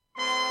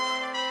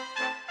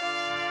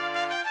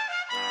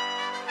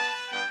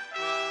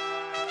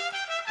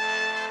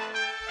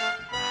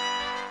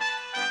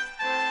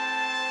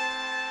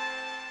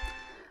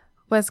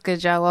What's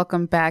good, y'all?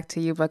 Welcome back to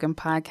You Booking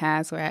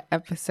Podcast. We're at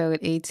episode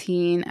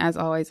 18. As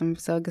always, I'm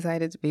so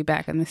excited to be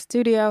back in the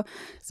studio.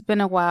 It's been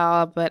a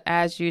while, but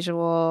as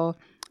usual,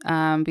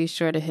 be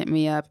sure to hit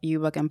me up, You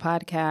Booking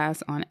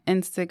Podcast, on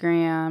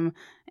Instagram.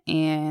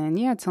 And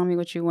yeah, tell me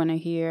what you want to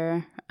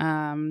hear.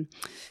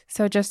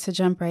 So just to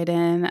jump right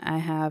in, I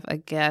have a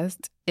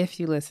guest. If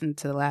you listened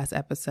to the last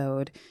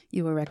episode,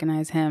 you will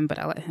recognize him, but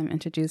I'll let him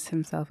introduce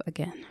himself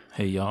again.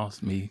 Hey, y'all.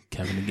 It's me,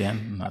 Kevin, again.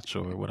 I'm not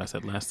sure what I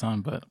said last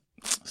time, but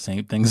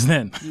same things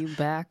then. You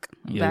back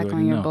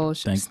on your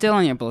bullshit. Still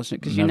on your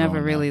bullshit because you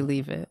never really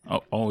leave it.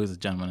 Always a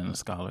gentleman and a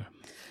scholar.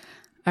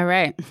 All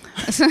right.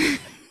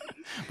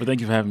 But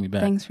thank you for having me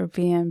back. Thanks for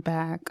being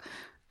back.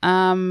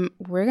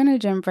 We're going to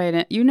jump right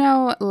in. You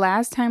know,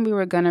 last time we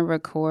were going to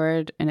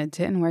record and it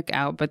didn't work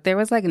out, but there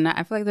was I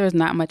feel like there was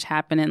not much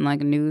happening like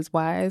news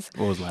wise.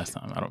 What was last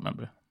time? I don't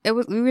remember. It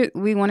was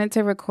we wanted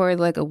to record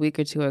like a week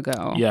or two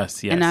ago.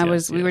 Yes. And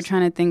we were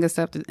trying to think of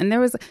stuff and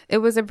it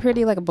was a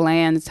pretty like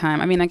bland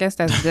time. I mean, I guess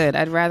that's good.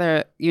 I'd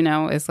rather,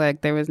 it's like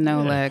there was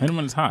no like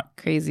when it's hot.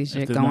 Crazy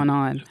shit going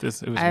on.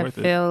 I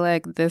feel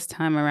like this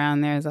time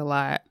around there's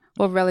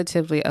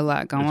relatively a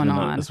lot going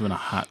on. It's been a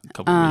hot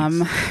couple of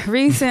weeks.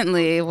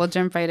 Recently, we'll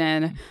jump right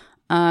in.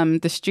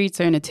 The streets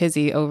are in a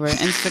tizzy over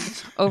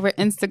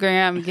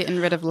Instagram getting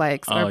rid of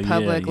likes or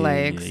public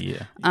likes.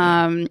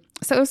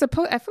 So it was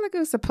I feel like it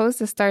was supposed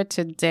to start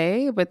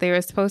today, but they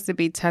were supposed to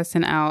be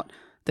testing out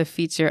the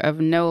feature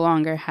of no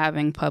longer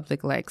having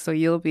public likes. So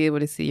you'll be able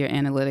to see your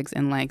analytics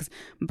and likes,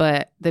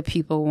 but the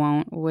people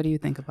won't. What do you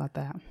think about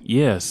that?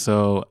 Yeah,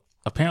 so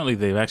apparently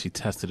they've actually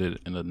tested it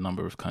in a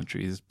number of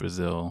countries,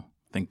 Brazil,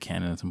 I think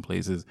Canada, some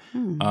places.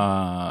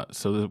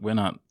 So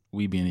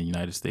we being in the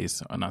United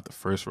States are not the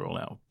first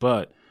rollout.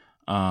 But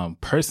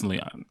personally,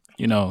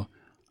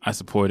 I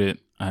support it.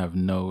 I have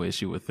no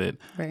issue with it.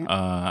 Right.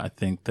 I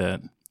think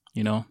that,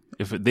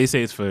 if they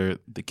say it's for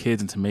the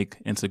kids and to make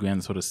Instagram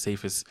the sort of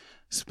safest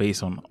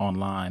space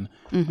online.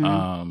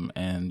 And,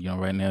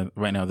 right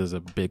now there's a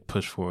big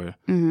push for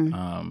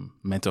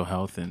mental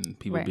health and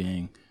people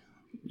being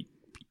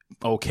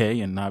okay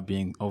and not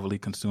being overly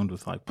consumed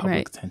with like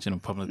public attention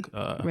and public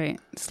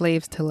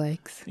slaves to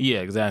likes.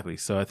 Yeah, exactly.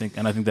 So I think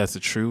that's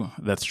true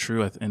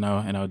in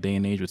our day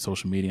and age with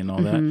social media and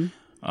all that.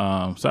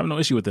 So I have no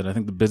issue with it. I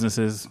think the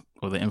businesses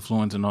or the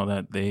influence and all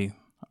that, they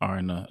are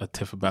in a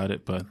tiff about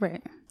it, but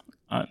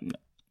I think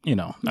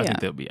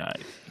they'll be all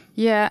right.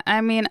 Yeah,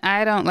 I mean,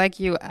 I don't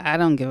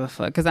give a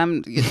fuck because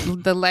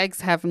the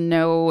likes have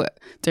no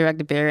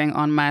direct bearing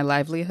on my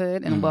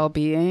livelihood and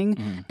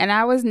well-being. And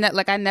I was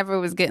I never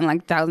was getting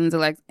like thousands of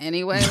likes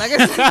anyway. Like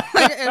it's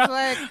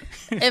like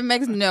it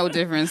makes no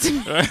difference.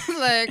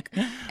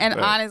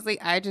 Honestly,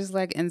 I just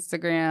like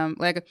Instagram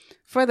like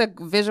for the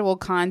visual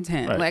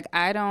content. Right. Like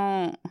I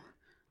don't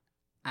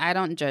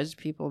judge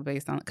people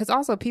based on, because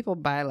also people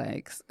buy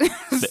likes.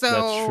 So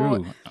that's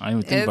true. I didn't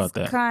even think about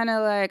that. It's kind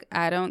of like,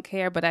 I don't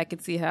care, but I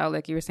could see how,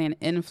 like you were saying,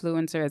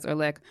 influencers or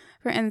like,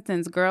 for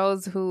instance,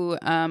 girls who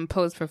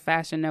pose for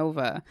Fashion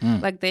Nova,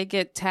 like they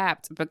get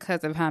tapped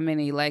because of how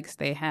many likes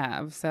they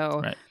have.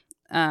 So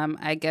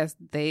I guess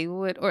they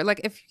would, or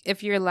like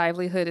if your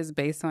livelihood is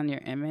based on your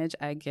image,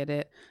 I get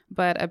it.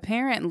 But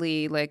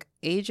apparently like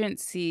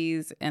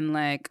agencies and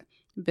like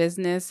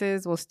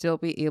businesses will still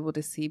be able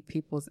to see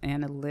people's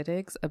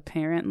analytics,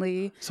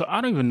 apparently. So I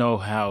don't even know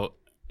how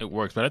it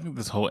works, but I think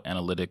this whole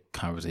analytic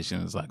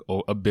conversation is like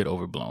a bit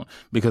overblown,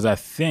 because I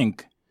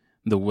think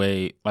the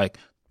way, like,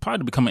 probably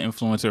to become an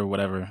influencer or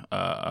whatever,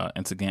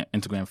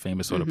 Instagram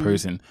famous sort of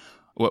person,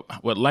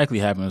 what likely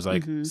happened is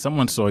like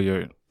someone saw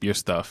your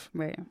stuff,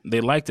 right? They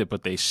liked it,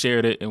 but they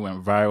shared it, it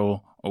went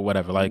viral or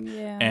whatever, like,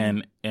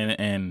 and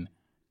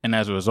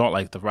as a result,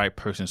 like the right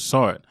person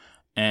saw it.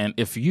 And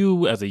if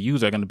you, as a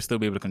user, are going to still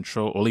be able to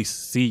control or at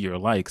least see your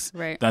likes,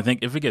 then I think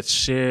if it gets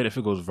shared, if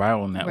it goes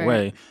viral in that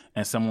way,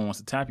 and someone wants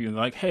to tap you and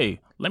they're like,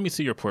 hey, let me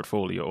see your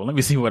portfolio, or let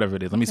me see whatever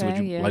it is, let me see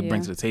what you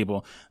bring to the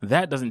table,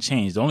 that doesn't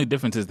change. The only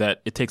difference is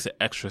that it takes an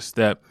extra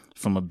step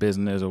from a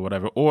business or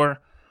whatever. Or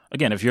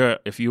again, if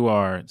you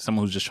are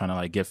someone who's just trying to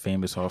like get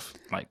famous off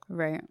like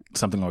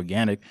something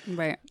organic,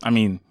 I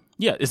mean,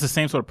 yeah, it's the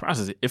same sort of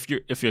process.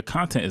 If your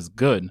content is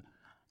good,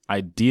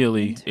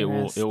 ideally it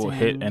will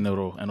hit and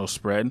it'll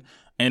spread,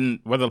 and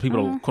whether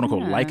people quote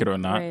unquote like it or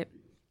not,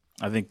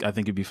 I think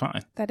it'd be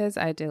fine. That is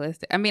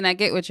idealistic. I mean, I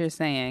get what you're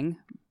saying,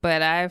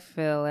 but I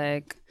feel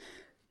like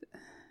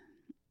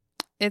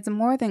it's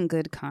more than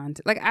good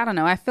content. Like, I don't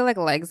know. I feel like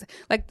likes,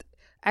 like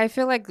I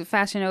feel like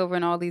Fashion Over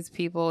and all these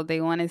people,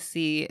 they want to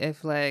see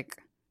if like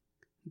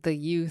the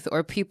youth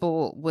or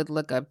people would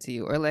look up to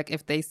you, or like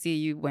if they see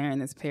you wearing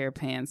this pair of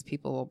pants,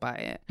 people will buy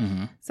it.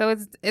 So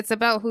it's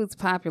about who's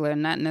popular,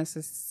 not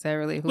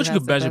necessarily who. Which you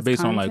could measure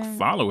based on like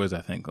followers,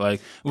 I think. Like,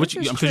 I'm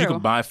sure you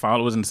could buy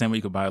followers in the same way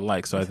you could buy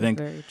likes. So I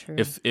think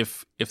if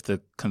the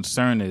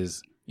concern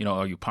is,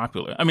 are you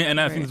popular? I mean,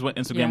 and I think that's what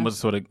Instagram was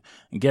sort of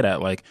get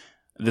at, like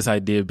this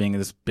idea of being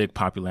this big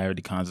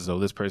popularity contest. So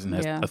this person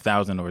has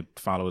 1,000 or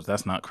followers,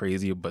 that's not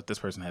crazy, but this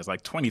person has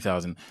like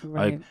 20,000.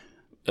 Like,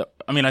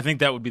 I mean, I think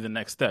that would be the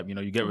next step. You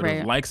know, you get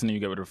rid of likes and then you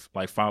get rid of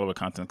like follower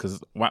content.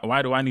 Because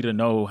why do I need to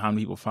know how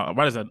many people follow?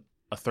 Why does a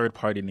third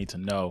party need to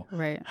know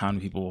how many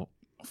people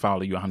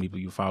follow you, or how many people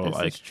you follow? This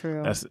like is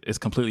true. It's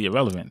completely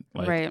irrelevant.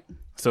 Like,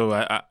 so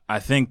I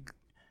think,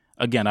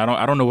 again,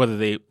 I don't know whether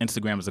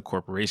Instagram as a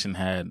corporation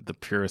had the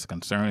purest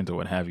concerns or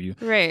what have you.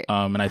 Right.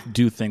 And I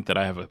do think that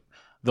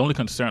the only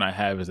concern I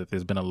have is that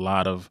there's been a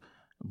lot of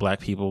Black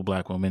people,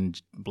 Black women,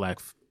 like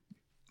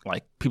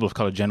people of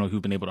color generally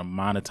who've been able to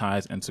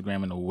monetize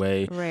Instagram in a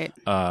way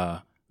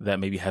that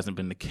maybe hasn't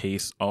been the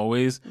case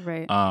always.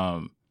 Right.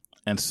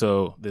 And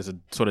so there's a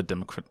sort of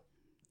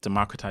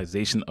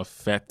democratization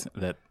effect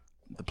that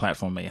the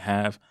platform may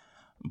have.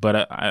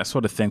 But I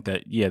sort of think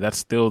that, that's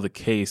still the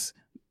case.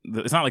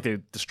 It's not like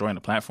they're destroying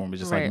the platform.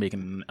 It's just like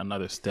making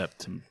another step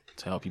to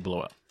help you blow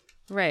up.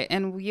 Right.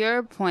 And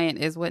your point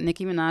is what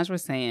Nicki Minaj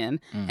was saying.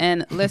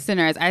 And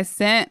listeners, I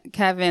sent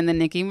Kevin the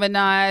Nicki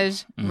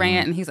Minaj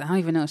rant, and he's like, I don't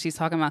even know what she's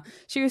talking about.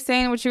 She was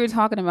saying what you were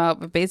talking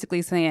about, but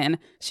basically saying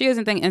she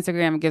doesn't think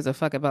Instagram gives a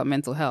fuck about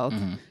mental health.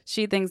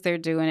 She thinks they're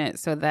doing it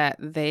so that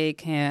they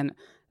can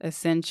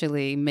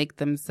essentially make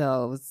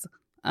themselves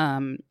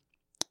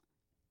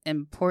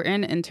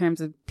important in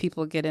terms of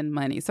people getting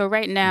money. So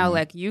right now,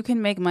 like, you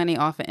can make money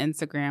off of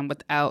Instagram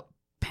without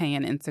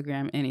paying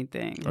Instagram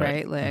anything,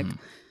 right? Like,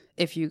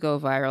 if you go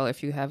viral,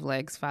 if you have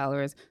likes,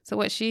 followers. So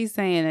what she's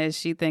saying is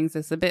she thinks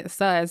it's a bit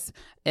sus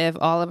if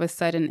all of a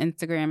sudden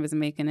Instagram is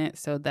making it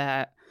so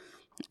that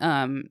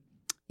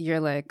your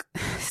like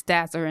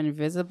stats are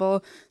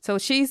invisible. So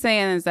she's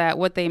saying is that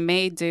what they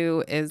may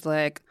do is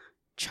like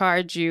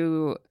charge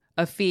you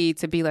a fee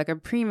to be like a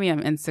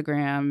premium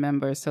Instagram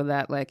member so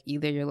that like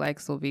either your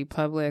likes will be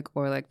public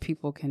or like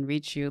people can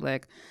reach you,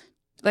 like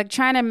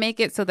trying to make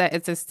it so that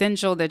it's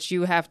essential that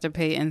you have to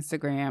pay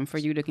Instagram for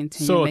you to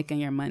continue making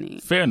your money.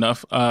 Fair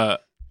enough.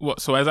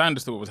 So as I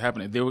understood what was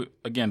happening, there were,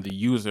 again, the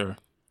user,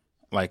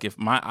 like if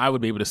I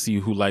would be able to see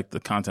who liked the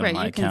content on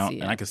my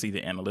account, and I could see the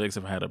analytics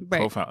if I had a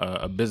profile,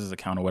 a business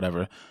account or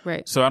whatever.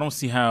 Right. So I don't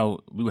see how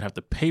we would have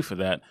to pay for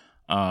that.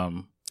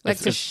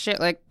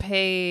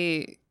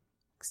 Pay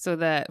so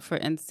that, for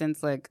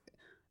instance, like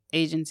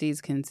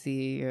agencies can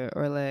see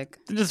or like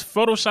just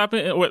Photoshop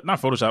it, or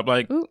not Photoshop,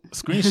 like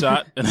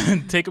screenshot and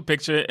then take a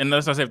picture, and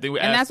that's what I said. If they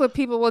would and that's what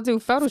people will do,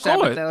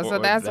 Photoshop it though. So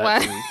that's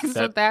why.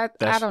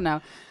 I don't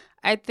know.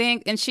 I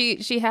think, and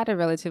she had a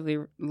relatively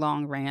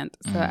long rant,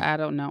 so I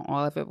don't know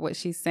all of it. What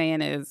she's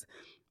saying is,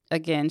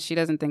 again, she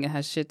doesn't think it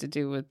has shit to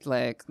do with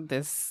like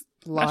this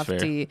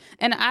lofty.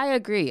 And I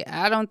agree.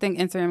 I don't think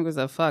Instagram gives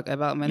a fuck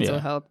about mental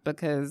health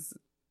because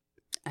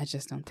I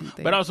just don't think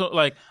they. But also,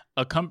 like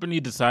a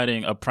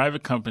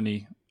private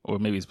company, or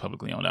maybe it's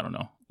publicly owned, I don't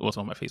know. Also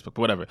on my Facebook, but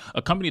whatever.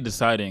 A company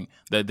deciding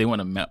that they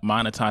want to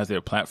monetize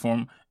their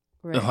platform,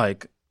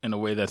 like in a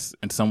way that's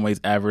in some ways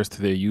adverse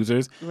to their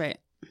users,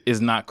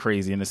 is not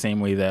crazy in the same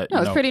way that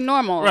it's pretty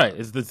normal, right?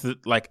 It's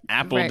like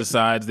Apple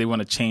decides they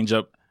want to change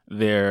up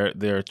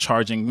their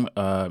charging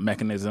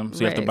mechanism,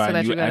 so you have to buy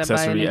a new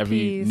accessory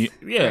every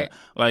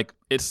like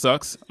it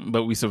sucks,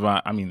 but we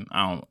survive. I mean,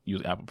 I don't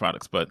use Apple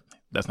products, but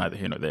that's neither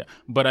here nor there.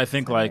 But I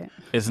think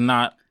it's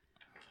not.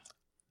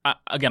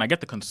 Again, I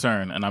get the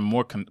concern, and I'm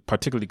more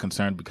particularly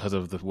concerned because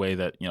of the way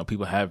that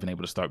people have been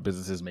able to start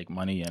businesses, make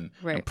money, and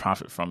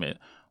profit from it.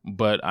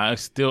 But I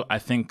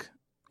think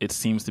it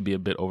seems to be a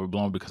bit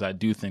overblown, because I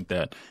do think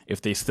that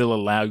if they still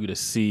allow you to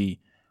see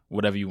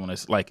whatever you want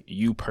to, like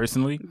you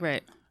personally,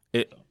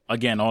 it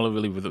again, all it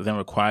really then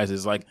requires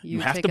is like you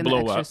have to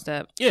blow up.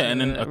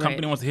 And then a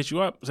company wants to hit you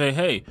up, say,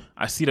 "Hey,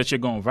 I see that you're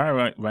going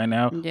viral right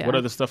now. What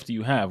other stuff do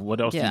you have? What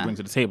else do you bring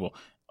to the table?"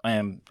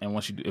 And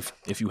once you do,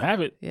 if you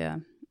have it,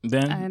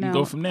 then you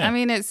go from there. I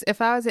mean,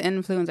 if I was an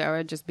influencer, I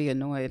would just be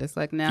annoyed. It's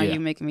like, now you're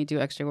making me do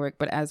extra work,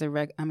 but as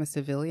I'm a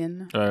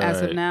civilian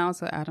as of now,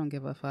 so I don't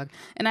give a fuck.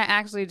 And I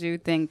actually do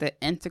think that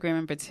Instagram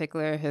in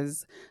particular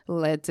has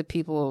led to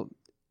people,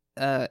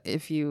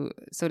 if you,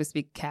 so to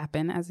speak,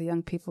 capping, as the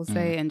young people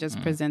say, and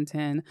just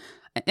presenting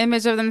an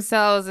image of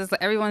themselves. It's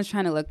like everyone's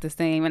trying to look the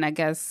same, and I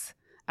guess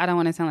I don't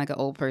want to sound like an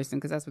old person,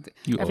 because that's what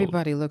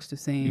everybody looks the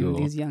same.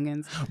 These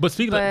youngins. But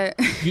speaking of,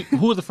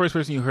 who was the first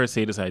person you heard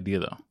say this idea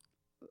though?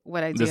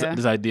 What idea?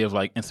 This idea of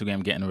like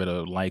Instagram getting rid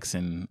of likes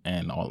and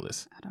all of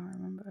this. I don't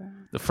remember.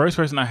 The first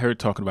person I heard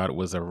talking about it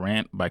was a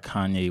rant by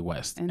Kanye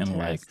West.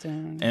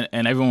 Interesting.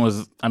 And everyone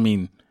was, I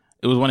mean,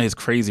 it was one of his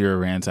crazier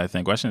rants, I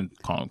think. Well, I shouldn't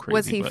call him crazy.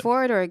 Was he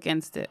for it or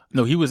against it?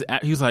 No, he was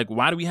like,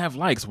 why do we have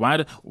likes? Why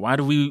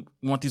do we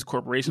want these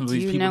corporations,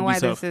 these people to be Do you know why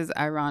this is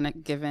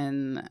ironic,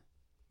 given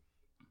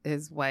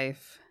his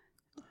wife?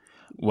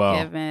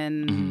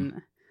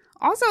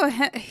 Also,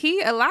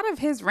 a lot of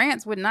his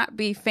rants would not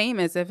be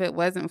famous if it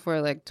wasn't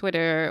for like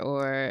Twitter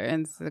or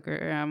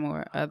Instagram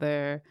or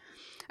other,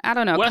 I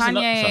don't know,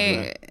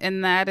 Kanye,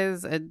 and that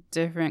is a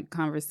different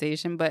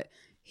conversation. But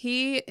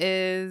he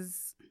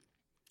is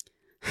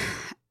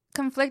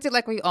conflicted,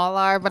 like we all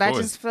are. But I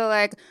just feel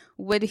like,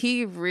 would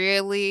he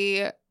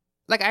really,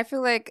 like, I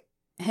feel like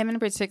him in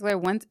particular,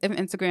 once if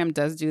Instagram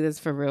does do this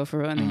for real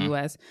in the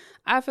US,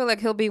 I feel like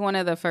he'll be one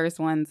of the first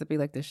ones to be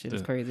like, this shit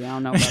is crazy. I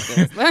don't know about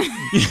this.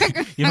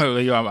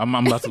 I'm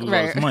about to lose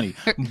all this money.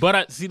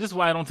 But this is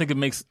why I don't think it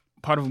makes,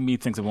 part of me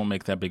thinks it won't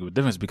make that big of a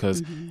difference,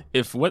 because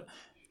if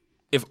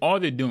all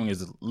they're doing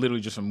is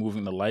literally just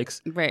removing the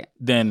likes,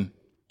 then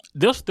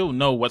they'll still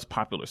know what's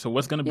popular. So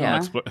what's going to be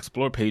on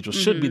Explore page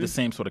should be the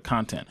same sort of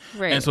content.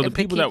 Right. And so if the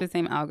people they keep the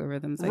same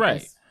algorithms, I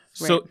guess.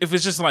 So if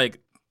it's just like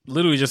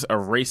literally just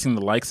erasing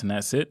the likes and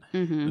that's it,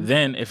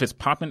 then if it's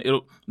popping,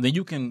 then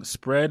you can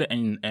spread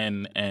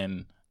and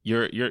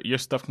your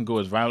stuff can go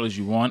as viral as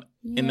you want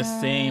in the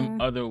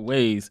same other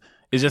ways.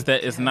 It's just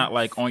that it's not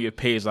like on your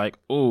page like,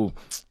 oh,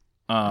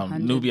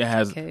 Nubia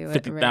has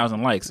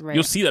 50,000 likes.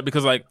 You'll see that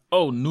because like,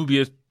 oh,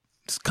 Nubia's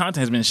content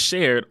has been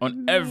shared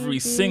on every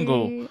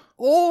single.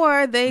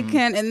 Or they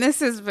can, and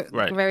this is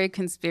very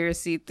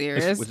conspiracy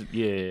theorist.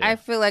 I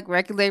feel like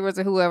record labels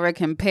or whoever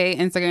can pay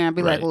Instagram and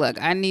be like,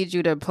 look, I need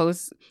you to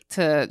post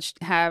to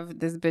have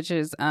this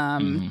bitch's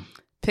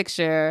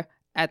picture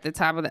at the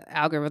top of the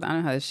algorithm. I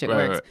don't know how this shit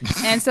works.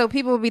 And so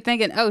people will be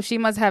thinking, oh, she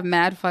must have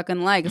mad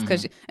fucking likes.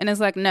 And it's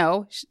like,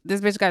 no,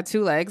 this bitch got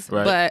 2 likes,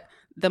 but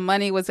the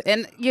money was,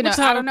 and you know,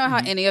 I don't know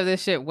how any of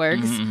this shit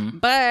works,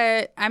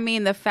 but I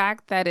mean, the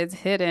fact that it's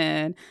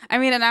hidden, I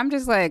mean, and I'm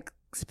just like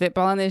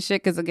spitballing this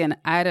shit because again,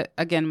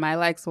 my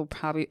likes will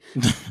probably,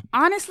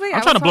 honestly,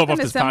 I'm trying to blow up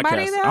this podcast.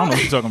 I don't know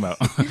what you're talking about.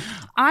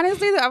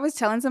 Honestly, I was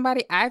telling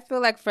somebody, I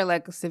feel like for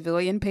like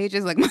civilian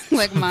pages like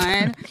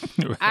mine,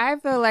 I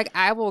feel like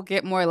I will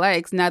get more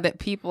likes now that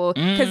people,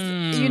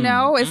 because you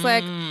know, it's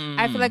like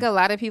I feel like a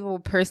lot of people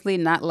personally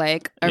not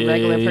like a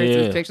regular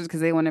person's pictures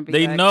because they want to be,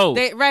 they like, know,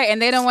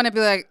 and they don't want to be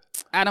like,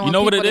 I don't want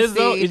people what it is,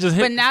 though? It just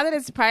but now that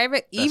it's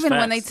private, even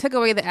when they took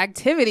away the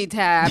activity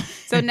tab,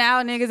 so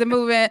now niggas are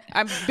moving,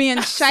 I'm being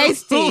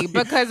shiesty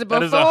because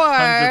before,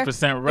 that is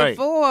 100% right.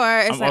 Before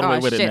it's like,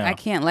 oh shit, I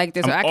can't like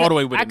this. I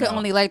could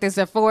only like this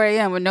at 4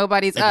 a.m. when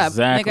nobody's up.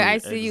 Nigga, I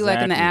see you like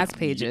in the ass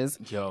pages.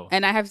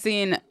 And I have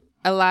seen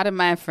a lot of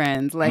my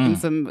friends liking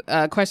some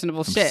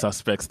questionable shit.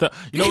 Suspect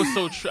stuff. You know, it's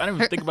so true. I didn't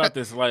even think about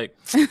this. Like,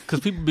 because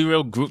people be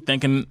real group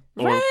thinking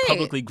or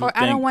publicly group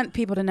think. I don't want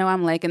people to know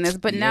I'm liking this.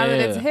 But now that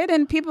it's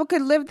hidden, people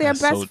could live their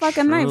best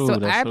fucking life. So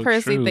I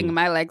personally think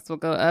my likes will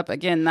go up.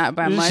 Again, not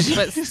by much,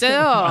 but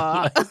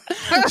still.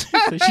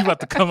 She about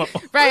to come up.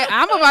 Right.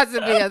 I'm about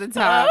to be at the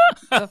top.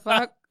 The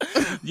fuck?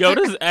 Yo,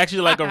 this is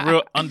actually like a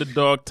real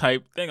underdog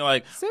type thing.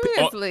 Like,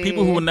 seriously,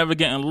 people who will never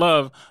get in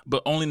love,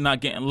 but only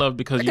not get in love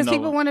because you know,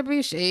 people want to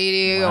be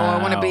shady or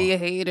want to be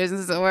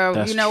haters or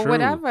that's you know true.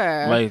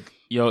 Whatever. Like,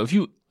 yo, if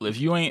you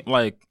ain't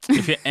like,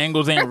 if your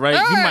angles ain't right,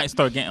 you might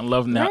start getting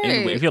love now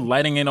anyway. If your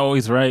lighting ain't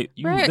always right,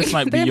 this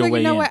might be your way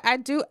in. You know what?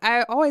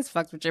 I always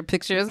fucked with your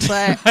pictures,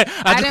 but I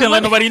just couldn't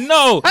let nobody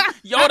know.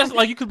 Yo, that's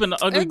like, you could have been an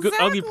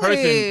ugly person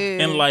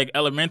in like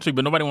elementary,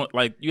 but nobody want,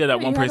 like, you had that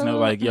one person that was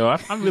like, yo,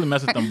 I'm really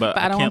messing with them, but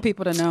I don't want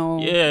people to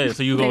know. Yeah,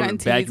 so you go to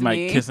the back, you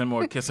might kiss him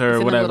or kiss her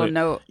or whatever. A little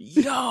note.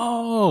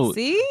 Yo,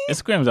 see,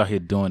 Instagram's out here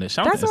doing it.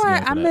 That's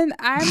why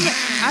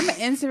I'm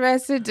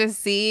interested to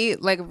see,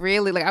 like,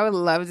 really, like, I would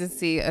love to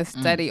see a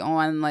study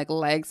on like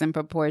likes and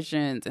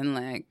proportions and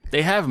like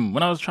they have them.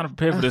 When I was trying to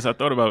prepare for this, I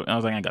thought about it. I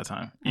was like, I ain't got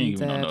time. You ain't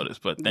even don't know this,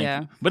 but thank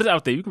you. But it's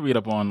out there. You can read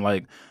up on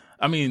like,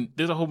 I mean,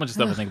 there's a whole bunch of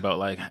stuff I think about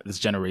like this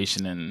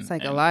generation and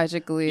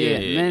psychologically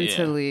and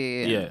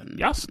mentally.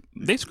 Y'all,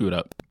 they screwed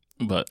up.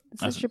 But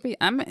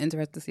I'm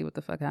interested to see what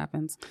the fuck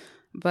happens.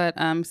 But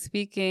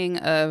speaking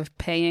of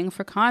paying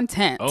for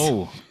content.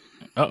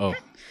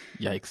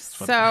 Yikes.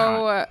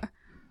 So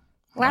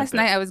last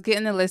night I was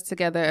getting the list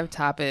together of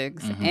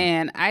topics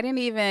and I didn't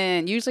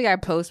even, usually I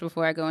post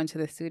before I go into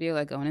the studio,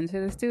 like going into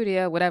the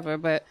studio, whatever,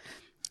 but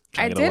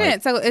I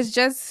didn't. So it's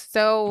just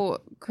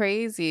so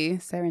crazy,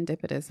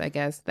 serendipitous, I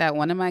guess, that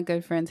one of my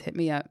good friends hit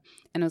me up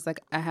and was like,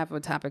 I have a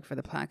topic for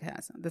the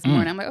podcast this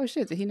morning. I'm like, oh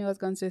shit, did he know I was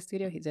going to the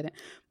studio? He didn't.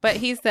 But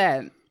he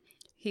said,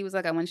 he was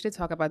like, I want you to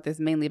talk about this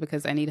mainly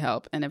because I need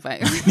help and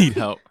advice. Need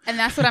help. And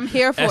that's what I'm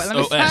here for.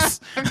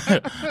 SOS.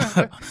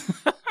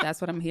 That's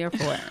what I'm here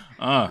for.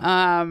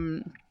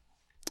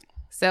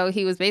 So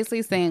he was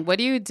basically saying, what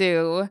do you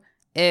do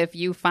if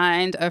you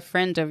find a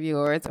friend of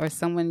yours or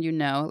someone you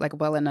know, like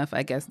well enough,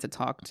 I guess, to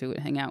talk to and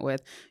hang out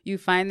with, you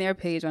find their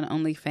page on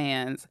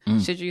OnlyFans.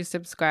 Should you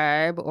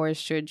subscribe or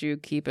should you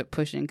keep it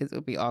pushing because it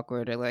would be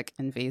awkward or like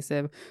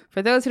invasive?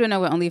 For those who don't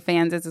know what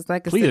OnlyFans is, it's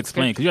like Please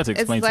explain, because you have to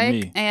explain to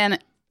me. And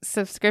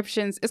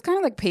subscriptions, it's kind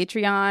of like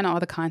Patreon. All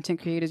the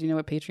content creators, you know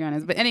what Patreon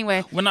is, but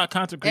anyway, we're not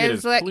content creators.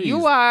 It's like, please.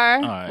 You are.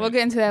 Right. We'll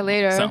get into that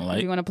later.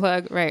 If you want to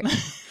plug, right?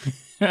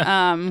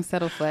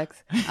 Settle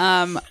flex.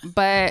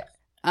 But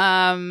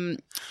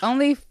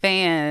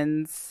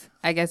OnlyFans,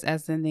 I guess,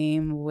 as the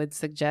name would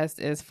suggest,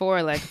 is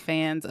for like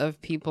fans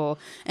of people,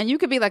 and you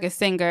could be like a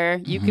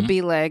singer, you could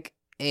be like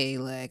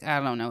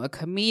I don't know, a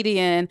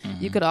comedian.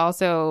 You could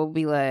also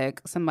be like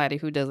somebody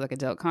who does like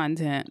adult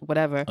content,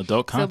 whatever.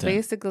 Adult content. So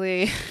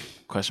basically,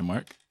 question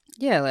mark.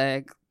 Yeah,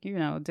 like, you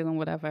know, doing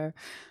whatever.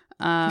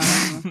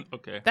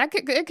 Okay.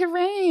 It could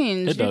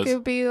range. It does. You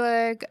could be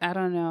like, I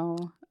don't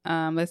know,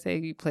 let's say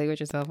you play with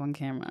yourself on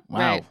camera. Wow.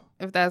 Right?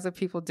 If that's what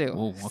people do.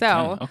 Ooh, okay.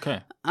 So,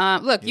 okay.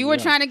 Look, you were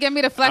trying to get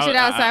me to flesh it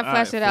out, so I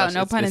fleshed it out.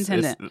 No pun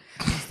intended.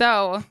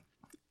 So,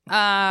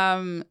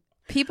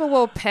 people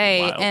will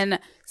pay, wild. and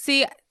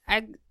see,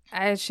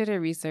 I should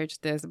have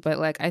researched this, but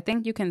like I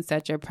think you can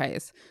set your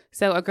price.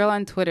 So a girl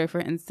on Twitter, for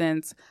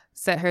instance,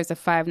 set hers to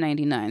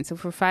 $5.99. So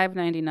for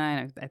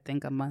 $5.99, I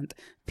think a month,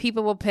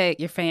 people will pay.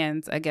 Your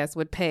fans, I guess,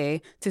 would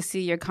pay to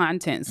see your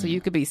content. So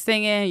you could be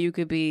singing, you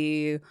could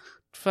be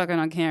fucking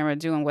on camera,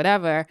 doing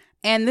whatever.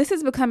 And this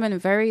is becoming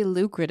very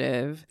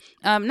lucrative.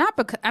 Not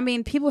because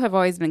people have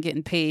always been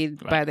getting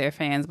paid by their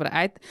fans, but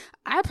I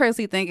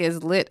personally think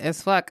it's lit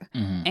as fuck.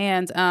 Mm-hmm.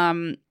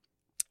 And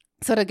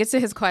so to get to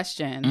his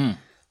question.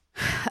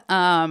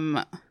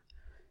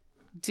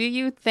 Do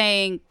you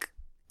think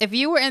if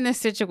you were in this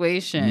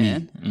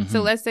situation,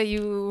 so let's say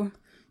you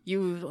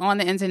on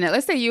the internet,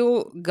 let's say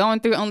you going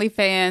through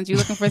OnlyFans, you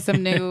looking for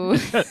some new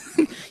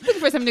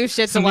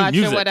shit to watch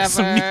or whatever.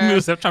 Some new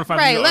music. I'm trying to find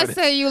right, new let's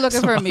artists. say you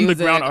looking for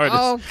music.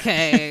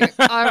 Okay.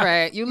 All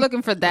right. You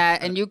looking for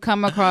that and you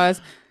come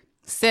across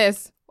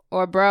sis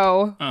or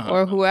bro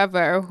or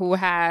whoever who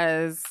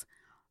has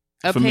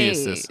a for page.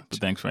 Me, it's sis. But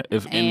thanks, right?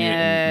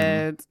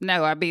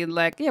 No, I'd be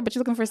like, yeah, but you're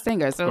looking for a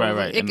singer, so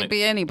right. it could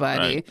be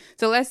anybody. Right.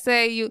 So let's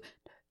say you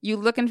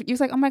looking, you're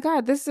like, oh my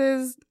god, this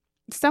is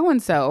so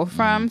and so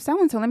from so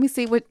and so. Let me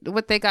see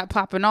what they got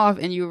popping off,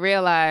 and you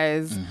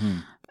realize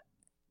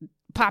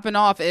popping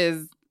off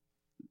is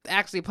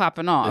actually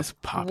popping off. It's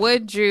popping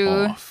Would you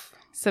off.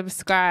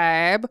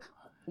 subscribe?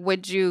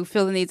 Would you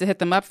feel the need to hit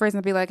them up first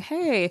and be like,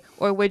 hey,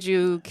 or would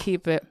you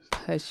keep it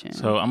pushing?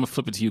 So I'm gonna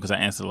flip it to you because I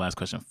answered the last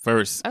question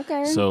first.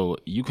 Okay. So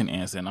you can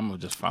answer, and I'm gonna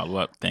just follow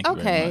up. Thank you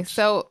very much. Okay,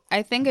 so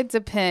I think it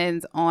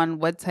depends on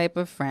what type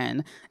of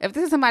friend. If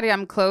this is somebody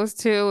I'm close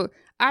to,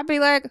 I'd be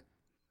like,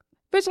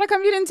 bitch, how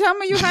come you didn't tell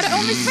me you had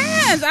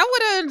OnlyFans? I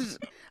would have,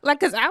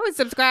 because I would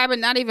subscribe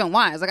and not even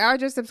once. I would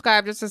just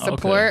subscribe just to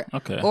support.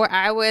 Okay. Or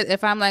I would,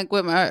 if I'm like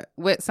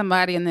with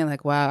somebody and they're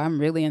like, wow, I'm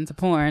really into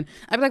porn.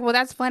 I'd be like, well,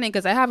 that's funny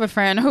because I have a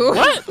friend who.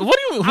 What? What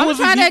do you? I'm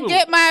trying to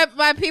get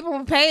my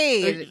people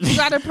paid. You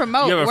got to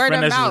promote you have a word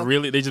friend of that's mouth. just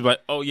really. They just like,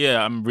 oh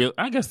yeah, I'm real.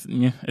 I guess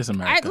it's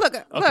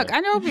America. Look,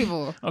 I know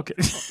people. Okay.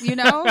 You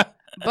know.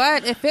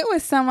 But if it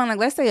was someone like,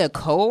 let's say a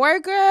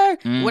coworker,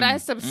 would I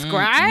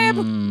subscribe?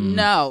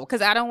 No,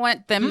 because I don't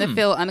want them to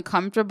feel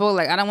uncomfortable.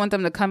 Like I don't want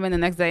them to come in the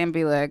next day and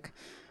be like,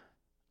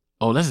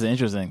 oh, this is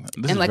interesting.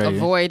 This and is very...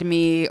 avoid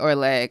me, or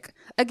like,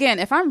 again,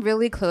 if I'm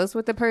really close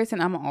with the person,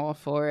 I'm all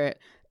for it.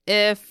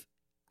 If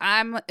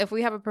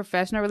we have a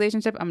professional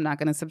relationship, I'm not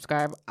going to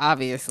subscribe.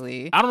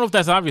 Obviously, I don't know if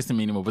that's obvious to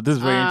me anymore, but this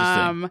is very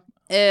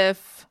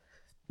interesting.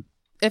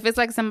 If it's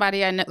like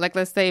somebody I know, like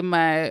let's say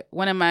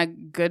one of my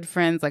good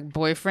friends, like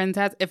boyfriends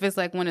has, if it's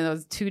like one of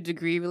those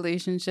 2-degree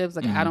relationships,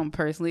 like I don't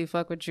personally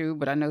fuck with you,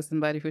 but I know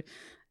somebody who,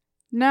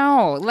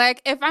 no,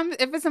 like if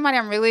it's somebody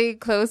I'm really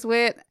close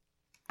with,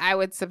 I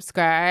would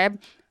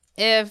subscribe.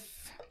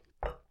 If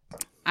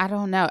I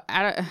don't know,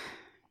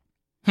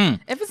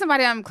 if it's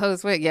somebody I'm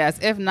close with, yes.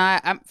 If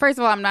not, first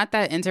of all, I'm not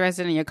that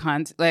interested in your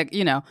content. Like,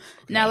 you know,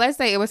 okay. Now let's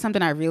say it was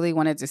something I really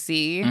wanted to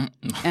see,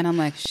 and I'm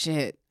like,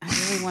 shit, I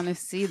really want to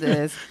see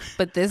this,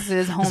 but this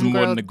is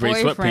homegirl's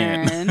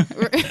boyfriend,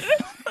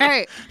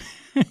 right?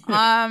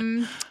 I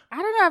don't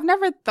know. I've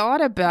never thought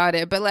about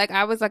it, but like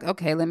I was like,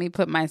 okay, let me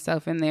put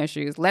myself in their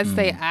shoes. Let's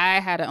say I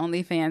had an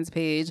OnlyFans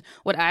page.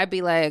 Would I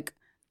be like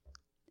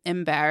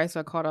embarrassed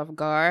or caught off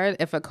guard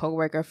if a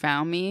coworker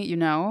found me? You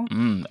know?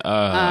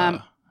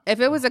 If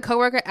it was a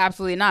coworker,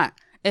 absolutely not.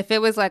 If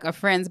it was like a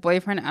friend's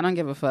boyfriend, I don't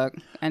give a fuck.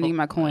 I need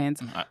my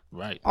coins.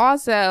 Right.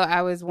 Also,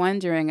 I was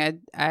wondering,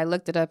 I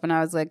looked it up and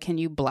I was like, can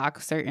you block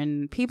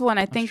certain people? And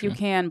I think you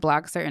can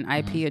block certain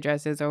IP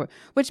addresses,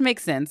 which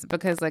makes sense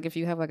because like if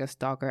you have like a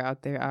stalker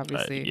out there,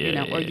 obviously,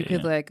 or you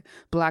could like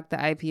block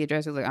the IP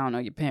addresses, like, I don't know,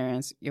 your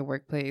parents, your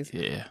workplace.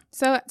 Yeah.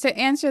 So to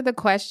answer the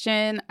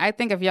question, I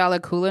think if y'all are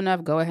cool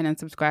enough, go ahead and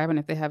subscribe. And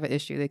if they have an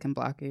issue, they can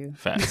block you.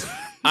 Facts.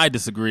 I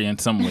disagree in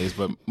some ways,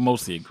 but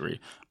mostly agree.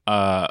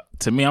 To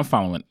me, I'm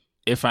following.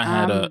 If I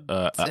had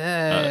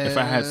if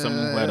I had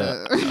someone who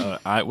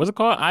had what's it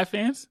called?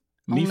 iFans?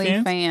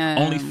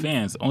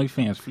 OnlyFans.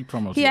 Free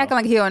promos. He acting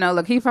like he don't know.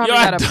 Look, he probably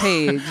got a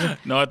page.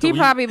 No, he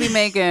probably be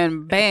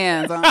making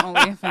bands on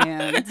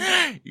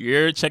OnlyFans.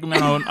 You're checking me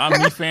out on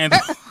OnlyFans.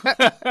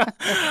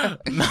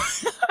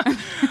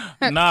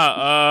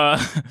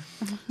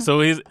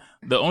 So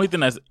the only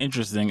thing that's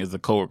interesting is the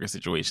coworker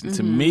situation.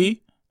 To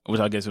me, which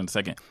I'll get to in a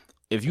second.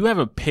 If you have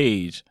a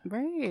page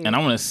and I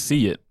want to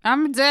see it,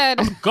 I'm dead.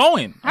 I'm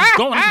going.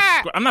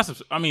 I'm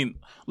not. I mean,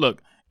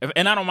 look,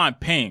 and I don't mind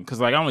paying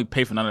because like I only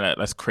pay for none of that.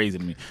 That's crazy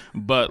to me.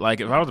 But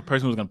like if I was the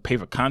person who's going to pay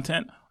for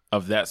content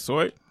of that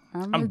sort,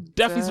 I'm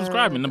definitely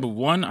subscribing. Number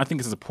one, I think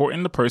it's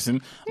supporting the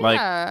person.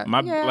 Like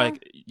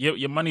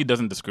your money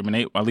doesn't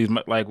discriminate. At least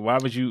like why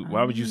would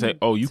you say,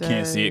 oh, you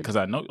can't see it because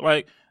I know,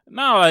 like,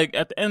 no, like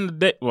at the end of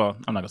the day, well,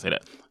 I'm not gonna say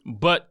that.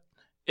 But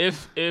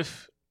if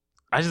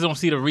I just don't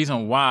see the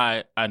reason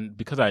why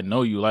because I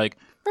know you, like,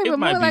 Right, but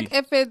more like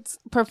if it's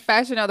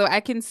professional, though,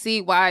 I can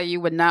see why you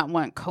would not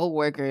want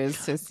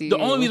coworkers to see. The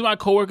only reason why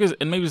coworkers,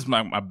 and maybe it's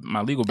my legal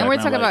background. And we're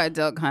talking about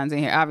adult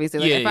content here, obviously.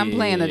 Like if I'm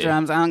playing the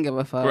drums, I don't give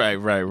a fuck.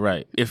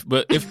 Right. If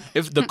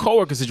the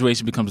coworker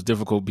situation becomes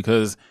difficult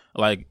because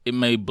like it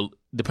may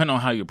depend on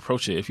how you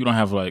approach it. If you don't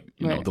have like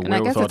the wherewithal, and I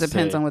guess it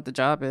depends on what the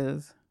job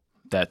is.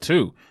 That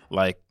too.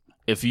 Like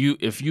if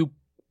you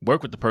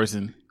work with the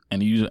person.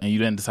 And you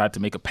then decide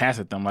to make a pass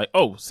at them like,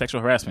 oh, sexual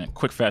harassment,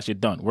 quick, fast, you're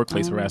done.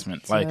 Workplace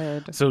harassment. Like,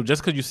 so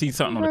just because you see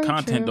something on the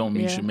content don't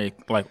mean you should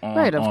make like on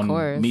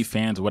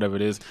OnlyFans or whatever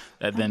it is.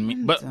 That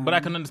then but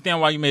I can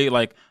understand why you made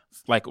like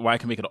why I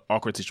can make it an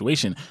awkward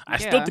situation. I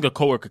still think a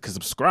coworker could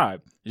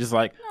subscribe. Just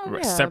like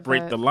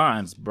separate the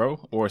lines,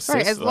 bro. Or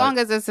sis, as long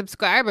as a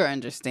subscriber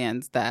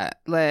understands that.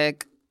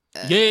 Like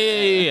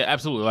Yeah,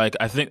 absolutely. Like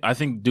I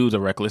think dudes are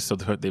reckless, so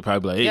they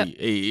probably be like,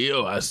 hey,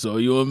 yo, I saw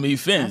you on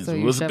OnlyFans. So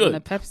what's good? A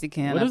Pepsi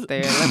can up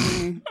there.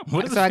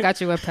 I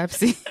got you a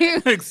Pepsi.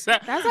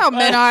 Exactly. That's how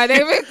men are.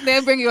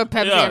 They bring you a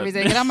Pepsi every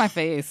day. Get on my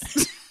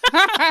face.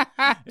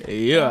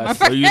 Hey, yo, I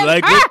saw you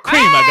like whipped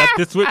cream. I got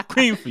this whipped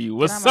cream for you.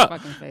 What's up? My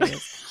fucking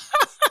face.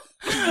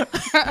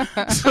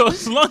 So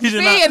as long as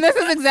you're not, and this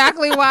is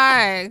exactly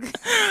why.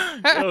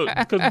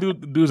 Because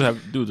dudes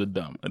are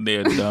dumb.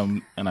 They're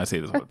dumb, and I say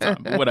this all the time.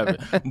 But whatever.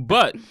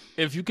 But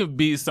if you could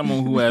be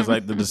someone who has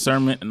like the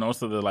discernment and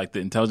also the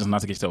intelligence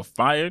not to get yourself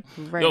fired,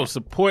 yo,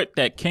 support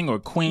that king or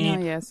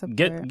queen.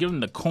 Give them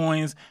the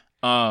coins.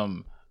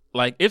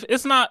 Like if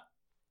it's not.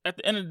 At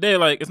the end of the day,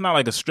 like it's not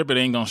like a stripper that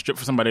ain't gonna strip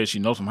for somebody that she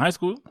knows from high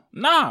school.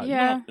 Nah,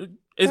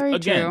 very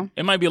true.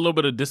 It might be a little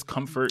bit of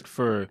discomfort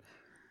for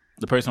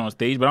the person on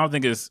stage, but I don't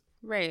think it's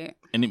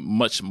any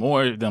much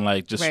more than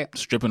like just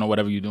stripping or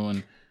whatever you're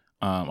doing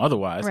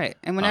otherwise. Right.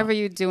 And whenever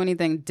you do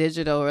anything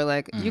digital or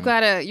like you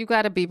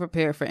gotta be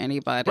prepared for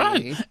anybody.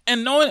 Right.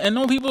 And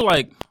knowing people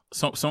like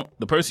some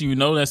the person you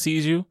know that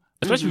sees you,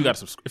 especially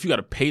if you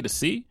gotta pay to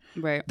see,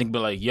 think be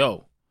like,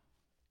 yo,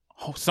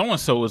 so and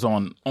so is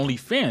on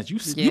OnlyFans.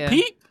 You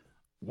peep?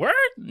 Word?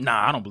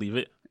 Nah, I don't believe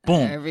it.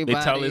 Boom. They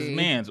tell his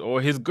mans or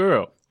his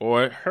girl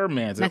or her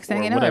man's. Next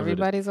thing you know,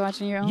 everybody's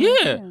watching your own.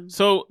 Yeah.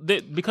 So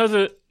because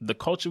of the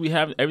culture we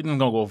have, everything's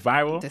gonna go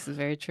viral. This is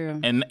very true.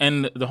 And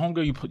the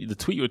homegirl the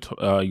tweet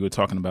you were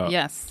talking about.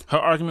 Yes. Her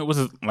argument was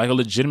like a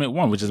legitimate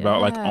one, which is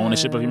about like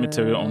ownership of your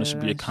material, ownership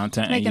of your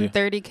content. Making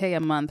 $30K a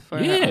month for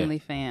her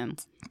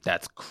OnlyFans.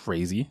 That's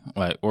crazy,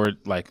 or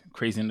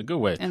crazy in a good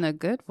way. In a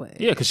good way.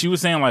 Yeah, because she was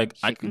saying like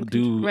I could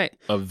do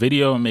a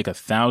video and make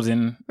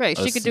 1,000. Right,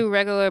 she could do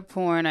regular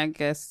porn, I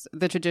guess,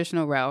 the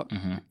traditional route,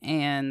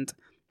 and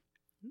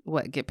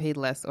get paid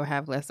less or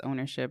have less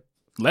ownership.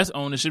 Less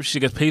ownership. She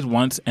gets paid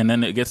once, and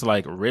then it gets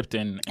like ripped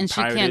and she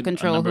can't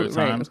control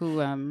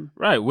who.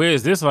 Right.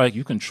 Whereas this, like,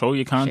 you control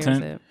your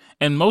content.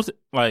 And most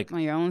like on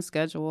your own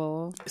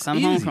schedule.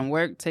 Come home from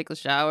work, take a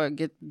shower,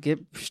 get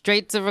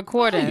straight to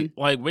recording. Right.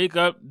 Like wake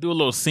up, do a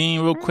little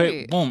scene real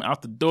quick, boom,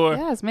 out the door.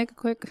 Yes, make it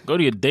quick. Go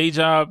to your day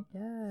job.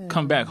 Yes.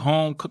 Come back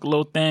home, cook a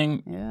little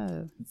thing.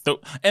 Yeah.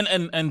 So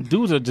and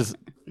dudes are just.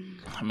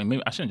 I mean,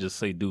 maybe I shouldn't just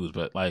say dudes,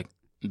 but like.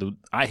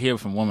 I hear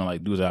from women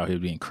like dudes out here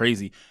being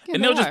crazy,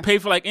 and they'll just pay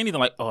for like anything.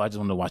 Like, oh, I just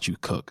want to watch you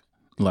cook.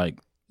 Like.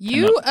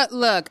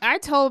 Look, I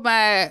told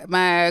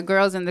my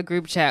girls in the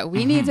group chat,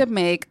 we need to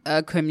make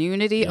a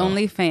community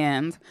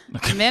OnlyFans.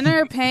 Men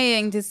are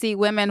paying to see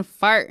women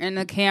fart in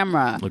the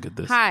camera. Look at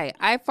this. Hi,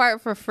 I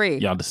fart for free.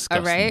 Y'all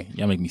disgust me.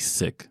 Y'all make me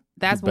sick.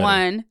 That's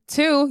one.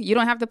 Two, you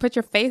don't have to put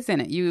your face in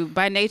it. You,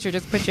 by nature,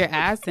 just put your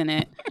ass in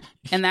it.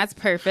 And that's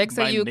perfect.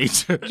 So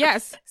nature.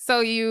 Yes.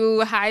 So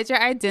you hide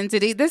your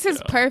identity. This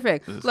is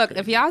perfect. Look, crazy.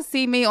 If y'all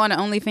see me on the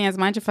OnlyFans,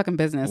 mind your fucking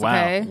business,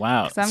 okay?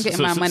 Wow. So I'm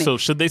getting my money. So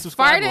should they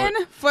subscribe?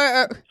 Farting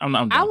for... I'm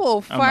I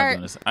will fart. I'm not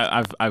doing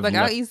this.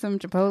 I'll eat some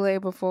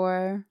Chipotle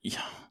before.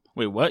 Yeah.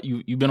 Wait, what?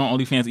 You been on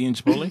OnlyFans eating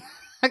Chipotle?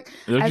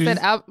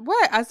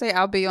 I say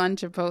I'll be on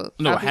Chipotle.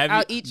 No,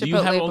 I'll eat Chipotle do you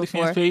have an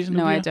before. OnlyFans page?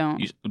 No, I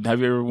don't. Have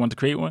you ever wanted to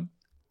create one?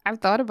 I've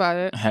thought about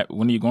it.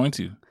 When are you going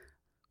to?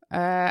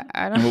 I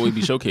don't. And what will you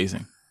be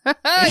showcasing?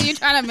 You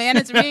trying to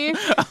manage me?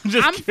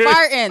 I'm curious.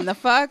 Farting. The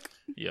fuck?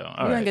 Yo,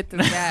 all we're right. gonna get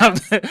this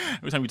gas.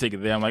 Every time you take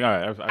it there, I'm like, all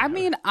right. I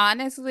mean,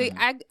 honestly,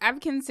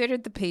 I've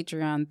considered the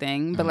Patreon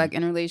thing, but like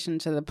in relation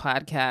to the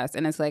podcast,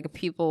 and it's like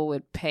people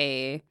would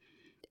pay.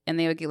 And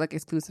they would get like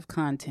exclusive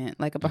content,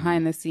 like a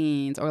behind the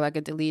scenes or like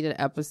a deleted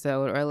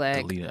episode or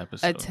like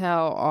a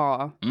tell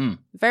all.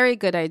 Very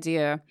good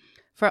idea.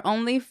 For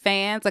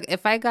OnlyFans, like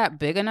if I got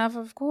big enough,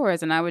 of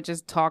course, and I would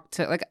just talk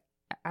to like,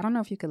 I don't know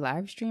if you could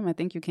live stream. I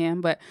think you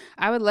can, but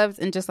I would love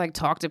and just like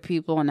talk to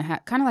people and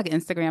kind of like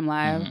Instagram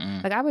Live.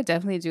 Like I would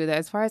definitely do that.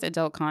 As far as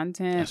adult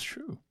content, that's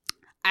true.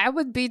 I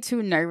would be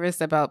too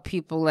nervous about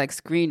people like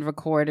screen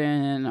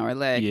recording or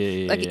like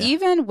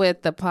even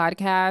with the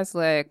podcast,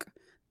 like.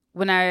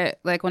 When I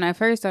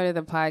first started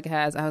the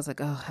podcast, I was like,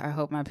 oh, I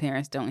hope my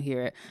parents don't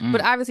hear it. But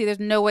obviously,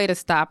 there's no way to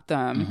stop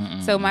them.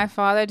 So my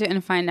father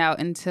didn't find out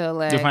until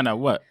like... Didn't find out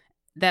what?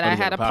 That I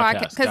had a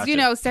podcast. Because, you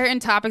know, certain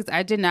topics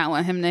I did not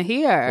want him to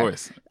hear. Of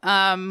course.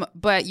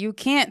 But you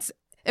can't...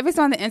 if it's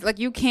on the like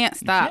you can't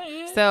stop.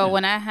 So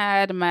when I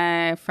had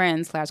my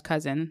friend /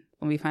 cousin,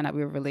 when we found out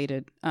we were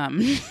related, I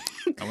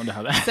wonder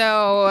how that.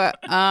 So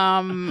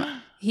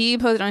he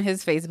posted on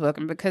his Facebook,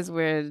 and because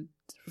we're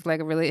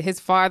like his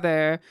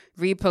father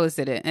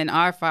reposted it, and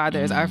our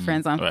fathers, our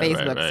friends on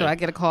Facebook. Right. So I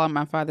get a call, and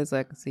my father's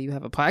like, "So you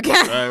have a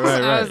podcast?"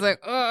 Right. I was like,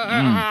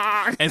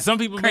 "Oh." And some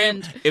people,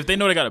 if they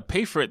know they got to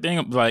pay for it, they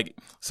like.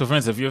 So, for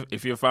instance,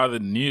 if your father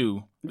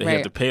knew that he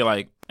had to pay,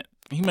 like,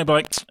 he might be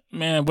like,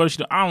 "Man, what is she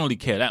doing? I don't really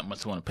care that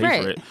much to want to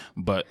pay for it."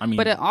 But I mean,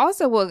 but it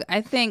also will.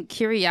 I think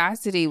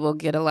curiosity will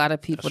get a lot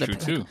of people to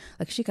pay.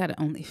 Like, she got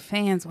an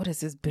OnlyFans. What is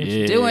this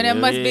bitch doing? It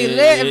must be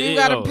lit if you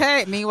got to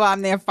pay. Meanwhile,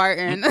 I'm there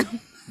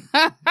farting.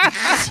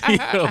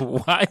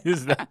 Why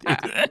is that?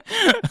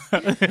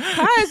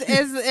 Because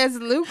it's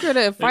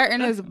lucrative.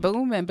 Farting is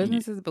booming.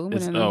 Business is booming.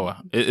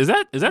 Is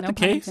that the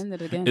case?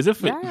 Is it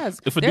for? Yes.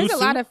 There's a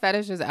lot of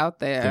fetishes out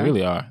there.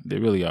 They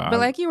really are. But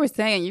like you were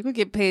saying, you could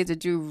get paid to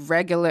do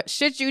regular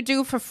shit you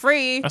do for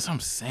free. That's what I'm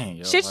saying.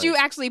 Yo, shit you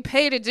actually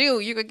pay to do,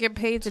 you could get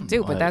paid to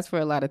do. But that's for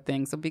a lot of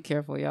things. So be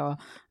careful, y'all.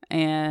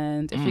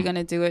 And if you're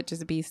gonna do it,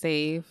 just be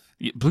safe.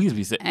 Yeah, please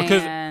be safe.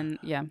 Because I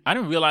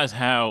didn't realize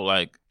how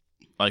like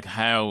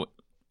how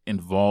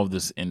involved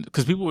this in,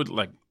 because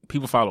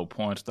people follow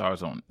porn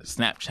stars on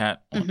Snapchat,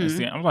 on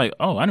Instagram. I'm like,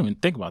 oh, I didn't even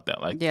think about that.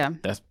 Like,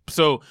 that's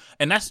so,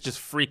 and that's just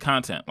free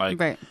content.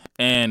 Like,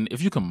 and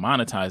if you can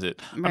monetize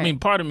it, I mean,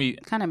 part of me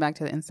kind of back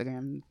to the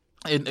Instagram.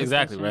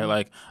 Exactly, right?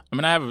 Like, I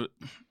mean, I have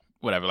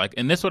whatever. Like,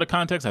 in this sort of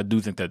context, I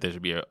do think that there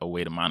should be a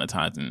way to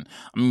monetize. And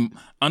I mean,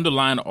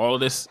 underlying all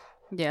of this,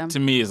 to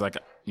me, is like,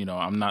 you know,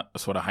 I'm not a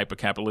sort of hyper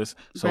capitalist,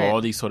 so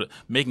all these sort of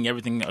making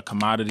everything a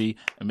commodity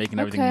and making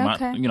everything,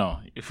 you know,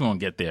 if you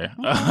want to get there,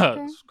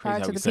 it's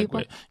crazy how we segue.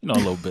 People. You know,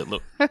 a little bit.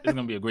 Look, it's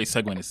gonna be a great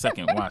segue in a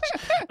second. Watch.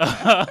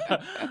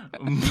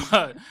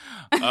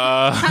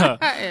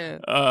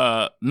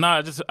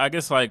 I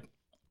guess like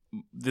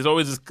there's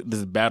always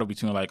this battle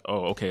between like,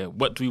 oh, okay,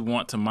 what do we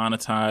want to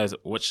monetize?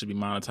 What should be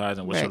monetized,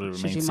 and what should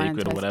remain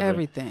sacred or whatever?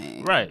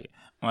 Everything, right?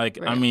 Like,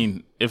 I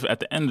mean, if at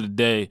the end of the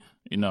day,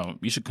 you know,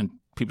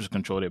 people should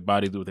control their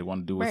body, do what they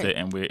want to do with it,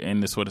 and we're in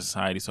this sort of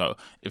society. So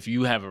if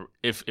you have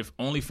if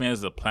OnlyFans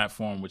is a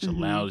platform which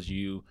allows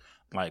you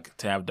like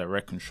to have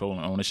direct control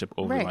and ownership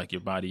over like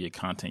your body, your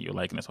content, your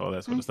likeness, all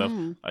that sort of stuff,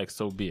 like,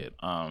 so be it.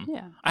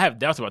 I have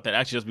doubts about that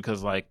actually, just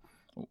because like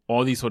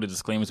all these sort of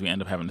disclaimers we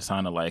end up having to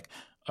sign are like,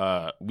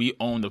 we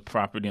own the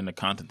property and the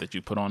content that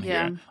you put on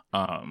here.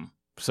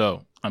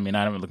 So, I mean,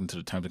 I haven't looked into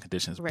the terms and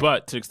conditions,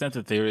 but to the extent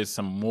that there is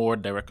some more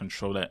direct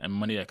control and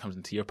money that comes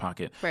into your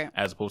pocket,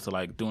 as opposed to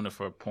like doing it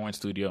for a porn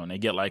studio and they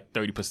get like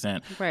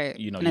 30%,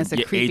 you know, and it's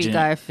a creepy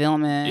guy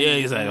filming. Yeah,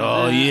 he's like,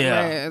 oh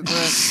yeah,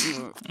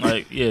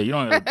 like you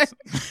don't,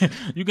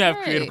 you can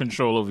have creative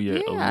control over your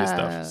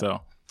stuff.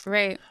 So.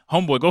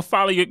 Homeboy, go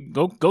follow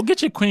go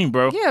get your queen,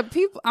 bro. Yeah,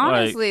 people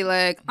honestly,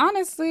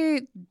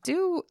 honestly,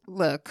 do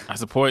look. I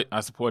support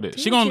it.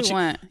 She might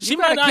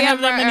not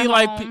have that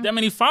many that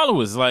many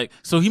followers. Like,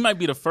 so he might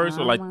be the first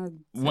or like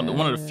one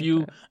of the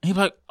few. And he'd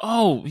be like,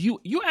 oh, you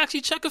actually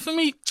checking for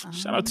me?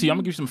 Shout out to you. I'm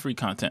gonna give you some free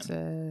content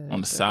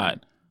on the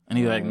side. And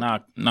he's like, nah,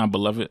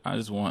 beloved. I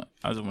just want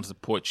to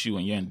support you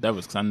and your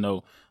endeavors, because I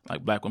know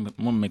like black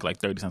women make like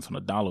 30 cents on the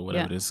dollar,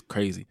 whatever. It's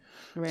crazy.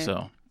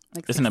 So.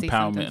 Like it's an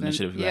empowerment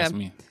initiative, if you ask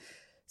me.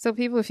 So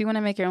people, if you want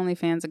to make your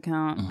OnlyFans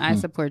account, I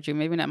support you.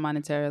 Maybe not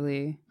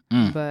monetarily,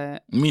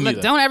 but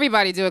look, don't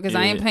everybody do it, because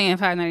I ain't paying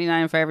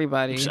 $5.99 for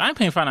everybody. I ain't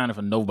paying $5.99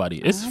 for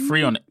nobody. It's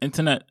free on the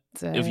internet.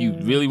 If you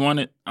really want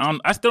it,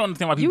 I still don't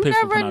understand why people pay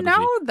for pornography. You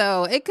never know,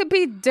 though. It could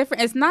be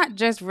different. It's not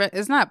just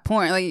it's not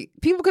porn. Like,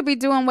 people could be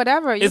doing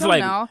whatever. You don't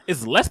know.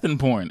 It's less than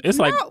porn. It's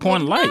like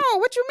porn light. No,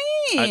 what you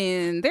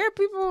mean? There are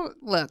people.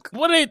 Look,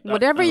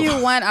 whatever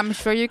you want, I'm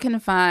sure you can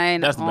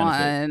find that's the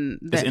on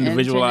the it's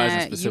individualized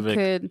and specific. You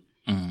could,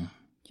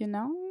 you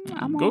know,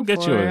 I'm go all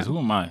get for yours. it. Who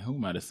am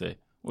I to say?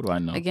 What do I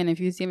know? Again, if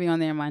you see me on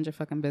there, mind your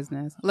fucking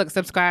business. Look,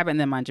 subscribe and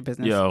then mind your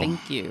business. Yo,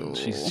 thank you.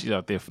 She's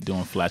out there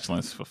doing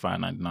flatulence for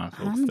 $5.99,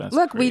 folks. That's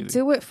look, crazy. we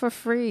do it for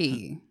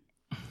free.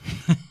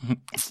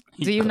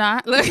 Do you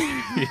not? Look,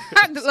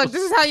 look,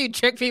 this is how you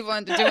trick people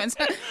into doing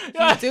something.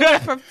 You do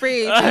it for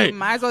free. So you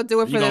might as well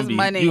do it for this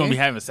money. You're going to be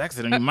having sex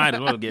with her, and you might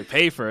as well get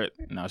paid for it.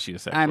 No, she's a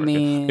sex worker.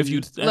 If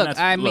you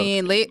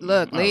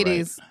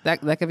ladies,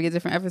 that could be a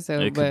different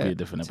episode. It could be a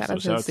different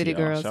episode. Shout out to City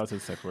Girls. Shout out to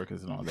the sex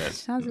workers and all that.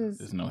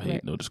 There's no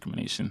hate, no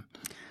discrimination.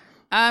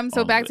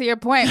 So back to your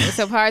point.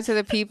 So prior to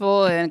the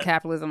people and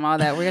capitalism, all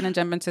that, we're going to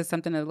jump into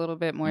something a little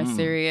bit more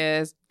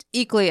serious,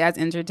 equally as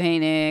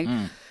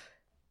entertaining.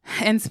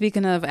 And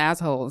speaking of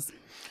assholes,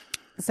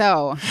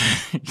 so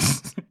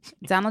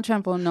Donald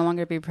Trump will no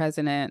longer be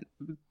president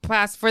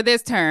past for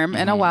this term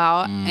in a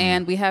while,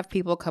 and we have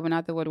people coming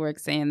out the woodwork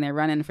saying they're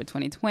running for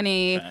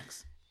 2020.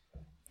 Facts.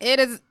 It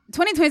is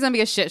 2020 is gonna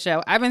be a shit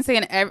show. I've been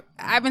saying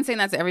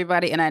that to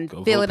everybody, and I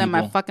feel it in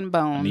my fucking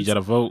bones. I need y'all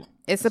to vote.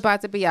 It's about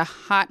to be a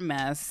hot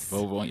mess.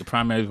 Vote on your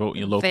primary, vote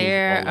in your local.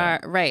 There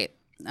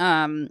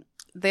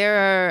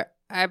are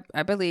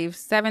I believe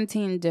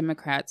 17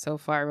 Democrats so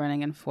far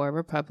running and 4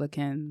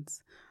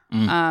 Republicans.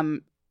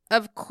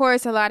 of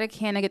course, a lot of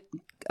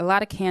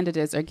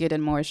candidates are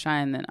getting more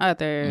shine than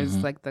others,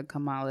 like the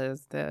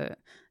Kamalas, the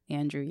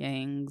Andrew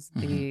Yangs,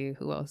 the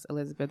who else?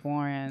 Elizabeth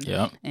Warren,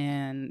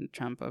 and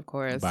Trump, of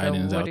course.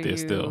 Biden's out there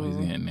still. He's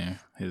getting there.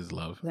 His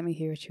love. Let me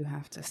hear what you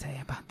have to say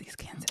about these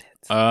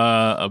candidates.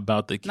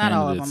 About the candidates. Not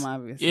all of them,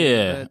 obviously.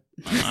 Yeah,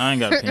 I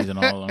ain't got opinions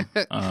on all of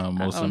them.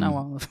 Most of them. Know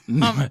all of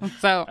them.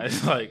 So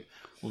it's like,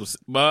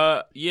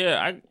 but yeah,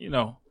 right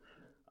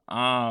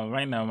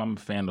now I'm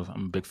a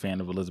big fan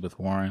of Elizabeth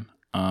Warren.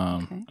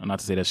 Not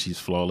to say that she's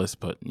flawless,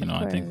 but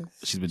I think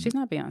she's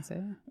not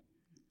Beyonce.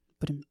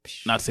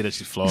 Not to say that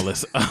she's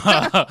flawless.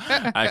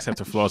 I accept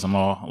her flaws and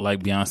all,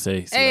 like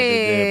Beyonce.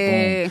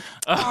 Hey, boom.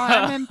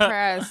 I'm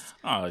impressed.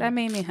 That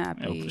made me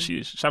happy.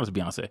 Shout out to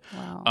Beyonce.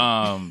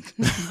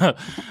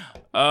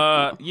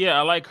 Wow. Yeah,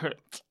 I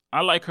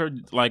like her.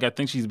 Like, I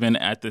think she's been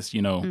at this,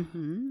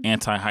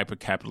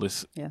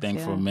 anti-hyper-capitalist thing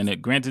for a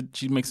minute. Granted,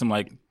 she makes some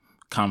like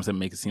comments that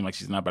make it seem like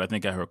she's not, but I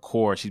think at her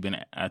core, she's been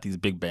at these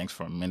big banks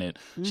for a minute.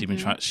 She's been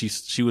trying.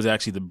 She was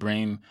actually the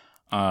brain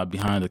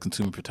behind the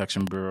Consumer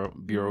Protection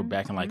Bureau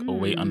back in like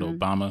 2008 under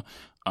Obama,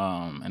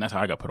 and that's how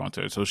I got put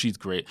onto her. So she's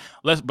great.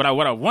 What I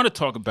want to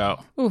talk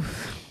about.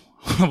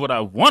 What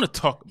I want to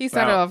talk about. He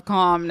started off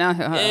calm. Now,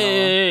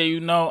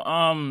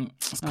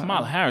 it's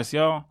Kamala Harris,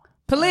 y'all.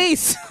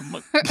 Police.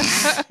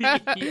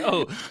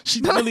 Yo,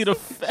 she's really the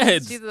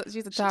feds. She's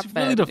a top she's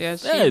fed. Really the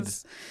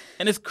feds,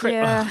 and it's crazy.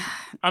 Yeah.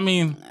 I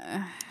mean.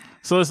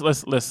 So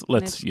let's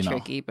it's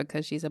tricky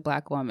because she's a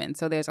black woman.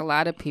 So there's a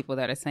lot of people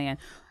that are saying,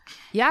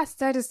 y'all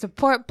started to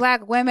support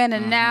black women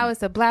and now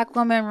it's a black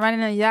woman running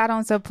and y'all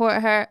don't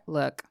support her.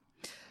 Look,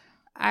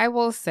 I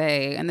will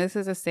say, and this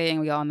is a saying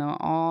we all know,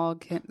 all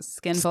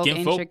skinfolk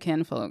ain't your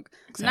kinfolk.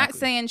 Exactly. Not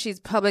saying she's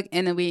public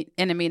enemy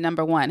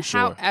number one.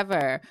 Sure.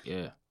 However,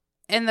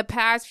 in the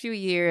past few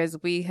years,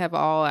 we have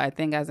all, I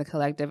think as a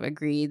collective,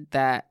 agreed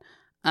that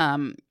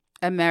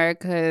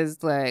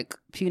America's like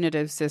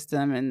punitive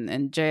system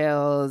and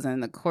jails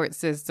and the court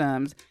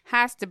systems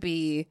has to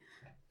be,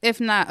 if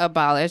not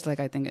abolished, like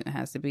I think it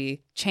has to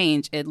be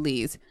changed at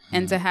least.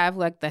 And to have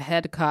like the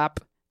head cop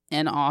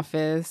in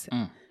office,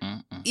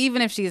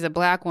 even if she's a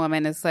black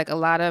woman, it's like a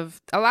lot of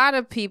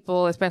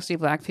people, especially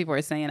black people,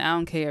 are saying, I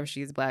don't care if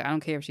she's black, I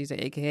don't care if she's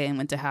an AKA and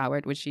went to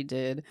Howard, which she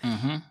did.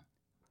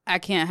 I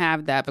can't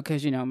have that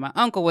because, my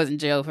uncle was in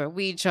jail for a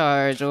weed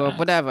charge or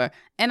whatever.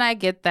 And I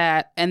get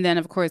that. And then,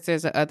 of course,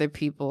 there's other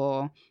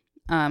people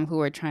who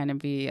are trying to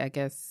be, I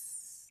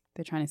guess,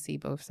 they're trying to see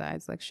both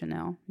sides, like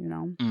Chanel,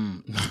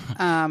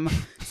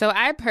 So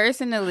I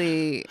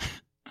personally,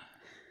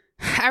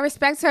 I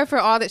respect her for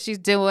all that she's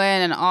doing.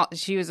 And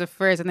she was the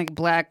first, I think,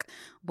 black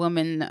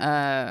woman,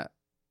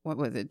 what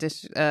was it?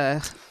 She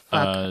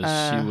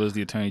was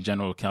the Attorney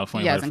General of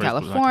California. Yes, in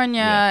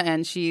California.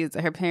 And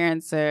her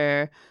parents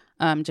are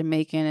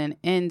Jamaican and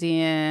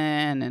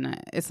Indian,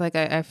 and it's like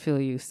I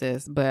feel you,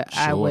 sis, but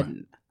sure. I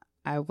wouldn't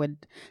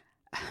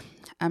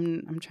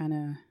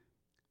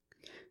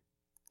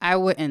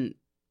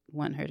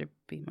want her to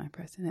be my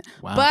president.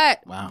 Wow.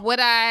 But would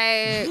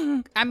I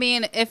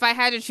mean, if I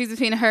had to choose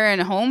between her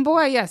and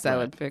Homeboy, yes, I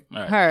would pick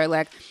her.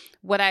 Like,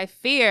 what I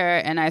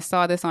fear, and I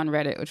saw this on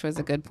Reddit, which was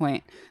a good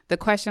point. The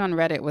question on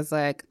Reddit was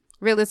like,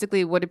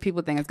 realistically, what do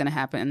people think is going to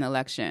happen in the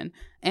election?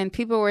 And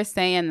people were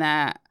saying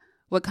that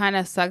what kind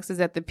of sucks is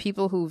that the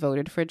people who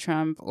voted for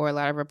Trump, or a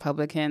lot of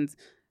Republicans,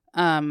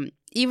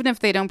 even if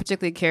they don't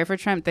particularly care for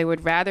Trump, they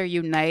would rather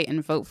unite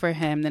and vote for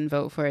him than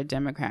vote for a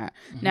Democrat.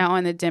 Now,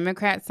 on the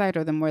Democrat side,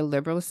 or the more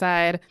liberal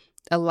side,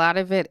 a lot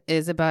of it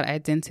is about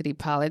identity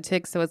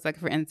politics. So it's like,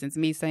 for instance,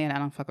 me saying I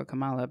don't fuck with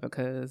Kamala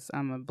because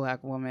I'm a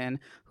black woman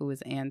who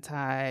is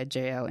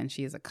anti-jail and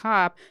she's a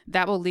cop.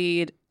 That will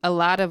lead a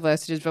lot of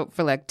us to just vote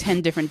for like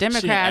 10 different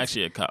Democrats.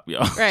 She's actually a cop,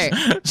 y'all. Right.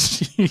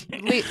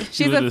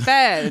 She's a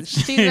fed.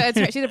 She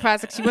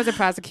was a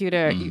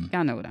prosecutor.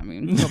 Y'all know what I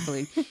mean,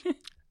 hopefully.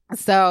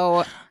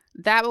 So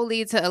that will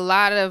lead to a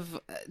lot of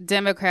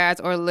Democrats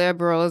or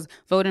liberals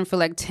voting for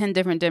like 10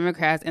 different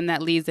Democrats, and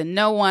that leads to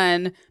no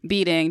one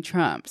beating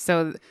Trump.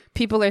 So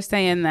people are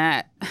saying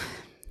that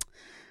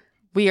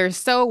we are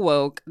so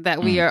woke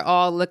that we are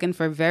all looking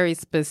for very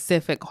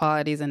specific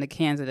qualities in the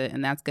candidate,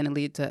 and that's going to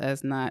lead to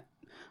us not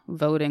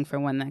voting for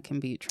one that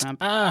can beat Trump.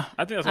 I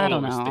think that's all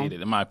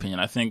overstated, in my opinion.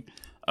 I think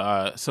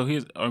so.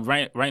 Here's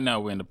right now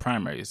we're in the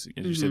primaries.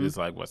 As you said, there's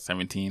like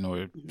 17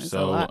 or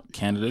so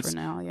candidates for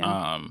now.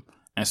 Yeah.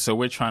 And so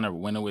we're trying to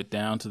winnow it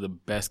down to the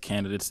best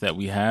candidates that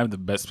we have, the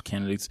best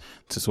candidates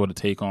to sort of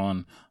take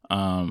on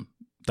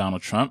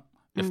Donald Trump.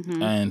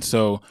 And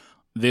so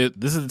this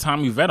is the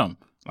time we vet them.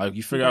 Like,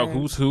 you figure out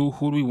who's who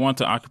do we want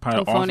to occupy the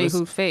office. Phony,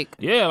 who fake.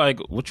 Yeah, like,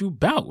 what you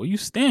about? Where you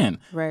stand?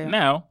 Right.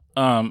 Now,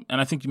 and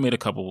I think you made a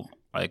couple,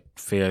 like,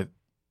 made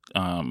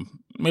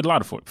a lot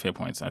of fair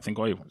points. I think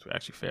all your points were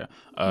actually fair.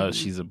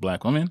 She's a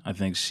black woman. I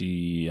think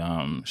she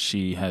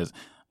has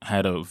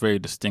had a very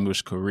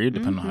distinguished career,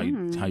 depending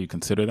on how you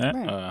consider that,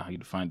 how you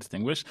define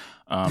distinguished.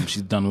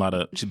 She's been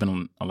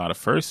on a lot of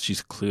firsts.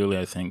 She's clearly,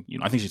 I think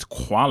she's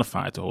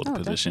qualified to hold the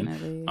position.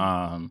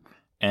 Definitely.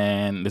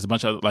 And there's a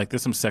bunch of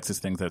there's some sexist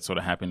things that sort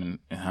of happen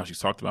in how she's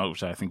talked about,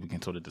 which I think we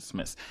can sort of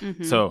dismiss.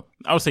 So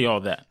I would say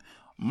all that.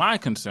 My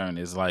concern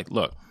is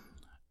look,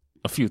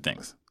 a few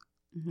things.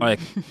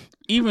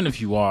 Even if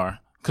you are,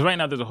 because right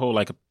now there's a whole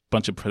a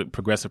bunch of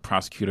progressive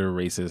prosecutor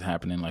races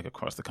happening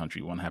across the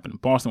country. One happened in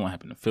Boston, one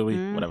happened in Philly,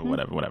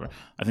 whatever.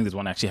 I think there's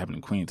one actually happening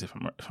in Queens, if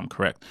I'm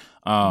correct.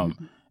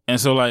 And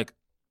so I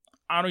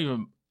don't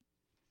even.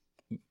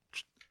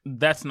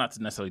 That's not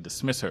to necessarily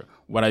dismiss her.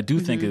 What I do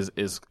think is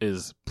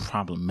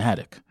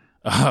problematic.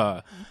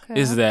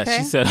 Is that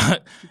she said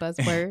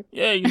buzzword?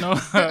 Yeah,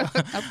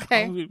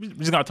 Okay. we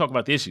just gotta talk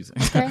about the issues.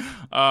 Okay.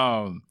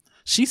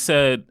 She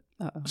said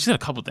a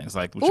couple things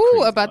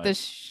about the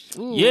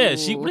yeah.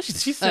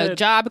 She said a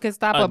job can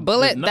stop a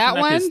bullet. That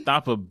one can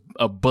stop a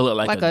bullet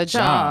like a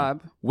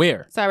job.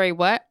 Where? Sorry,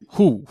 what?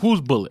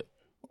 Whose bullet?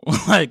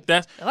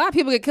 That's a lot of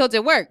people get killed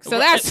at work. So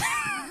that's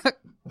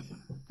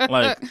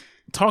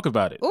talk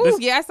about it. Ooh,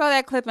 yeah, I saw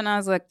that clip and I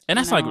was like, and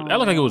that's that looked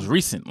like it was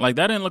recent. That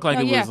didn't look like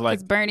it was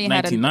like Bernie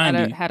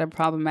 1990. had a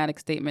problematic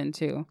statement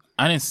too.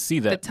 I didn't see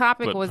that. The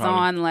topic was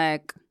on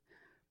I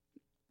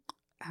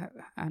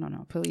don't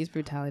know, police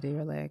brutality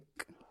or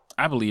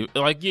I believe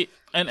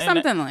and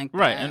something like that.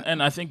 Right,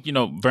 and I think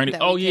Bernie.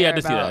 I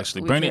did see that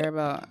actually. Bernie care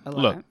about a lot.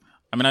 Look,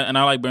 I mean,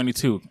 I like Bernie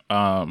too.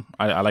 I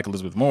like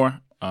Elizabeth more,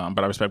 but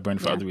I respect Bernie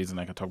for other reasons.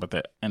 I can talk about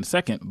that in a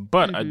second.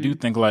 But I do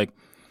think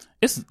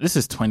this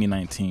is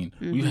 2019.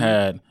 We've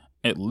had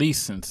at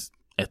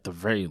the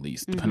very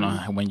least, depending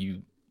on when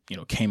you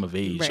came of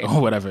age or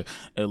whatever,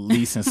 at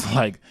least since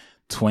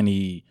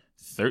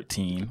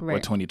 2013 or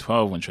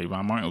 2012 when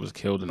Trayvon Martin was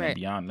killed, and then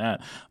beyond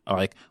that,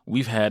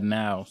 we've had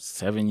now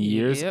 7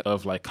 years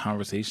of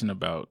conversation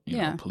about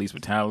police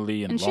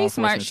brutality and law she's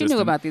smart. She knew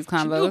about these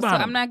convos, so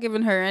I'm not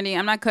cutting her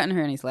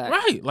any slack.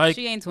 Right,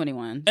 she ain't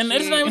 21, and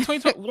it's not even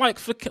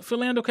 2012.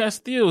 Philando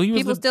Castile,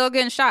 he was still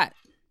getting shot.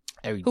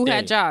 Who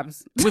had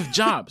jobs with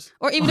jobs,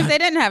 or even if they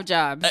didn't have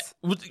jobs,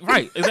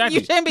 right? Exactly.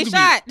 You shouldn't be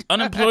shot.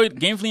 Unemployed,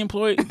 gainfully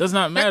employed, does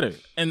not matter.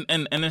 And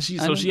then she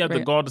had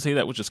the gall to say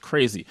that, which is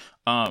crazy.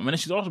 And then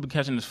she's also been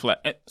catching this flack.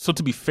 So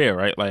to be fair,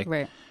 right?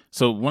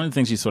 So one of the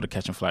things she's sort of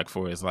catching flack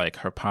for is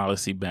her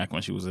policy back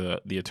when she was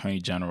the attorney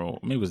general.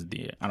 Maybe it was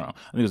DA. I don't know.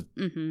 I think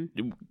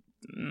it was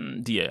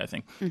DA. I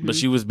think, but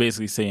she was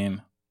basically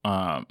saying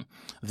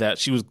that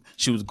she was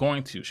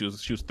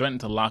threatening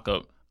to lock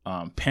up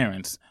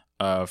parents.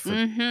 For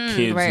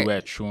kids who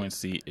had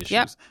truancy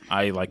issues,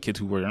 kids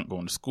who weren't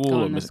going to school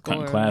or missing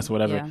cutting class or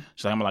whatever.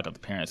 She's like, I'm gonna lock up the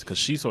parents, because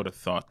she sort of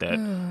thought that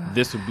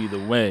this would be the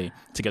way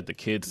to get the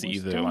kids to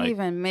either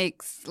even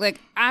makes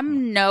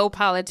I'm no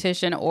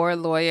politician or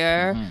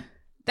lawyer.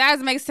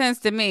 That makes sense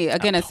to me.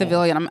 Again, a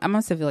civilian. I'm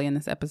a civilian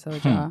this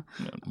episode, y'all.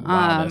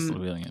 Wow, that's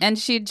civilian. And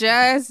she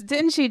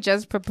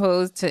just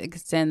propose to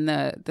extend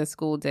the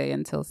school day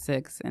until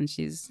 6, and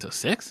she's till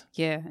 6.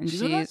 Yeah, and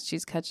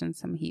she's catching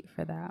some heat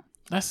for that.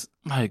 That's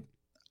I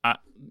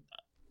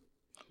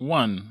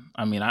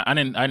mean, I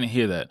didn't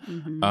hear that.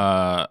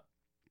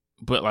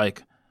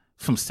 But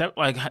from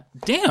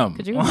damn.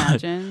 Could you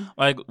imagine?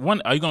 Are you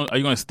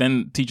gonna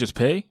extend teachers'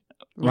 pay?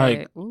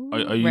 Right.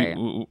 Are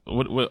you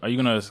what are you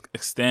gonna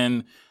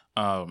extend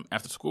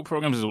after school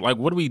programs?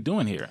 What are we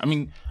doing here? I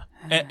mean,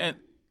 and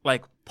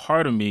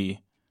part of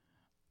me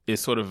is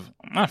sort of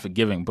not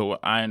forgiving, but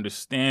I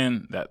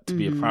understand that to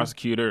be a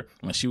prosecutor,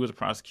 when she was a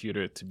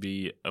prosecutor, to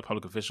be a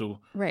public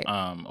official,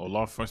 or law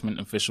enforcement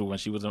official when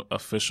she was an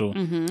official,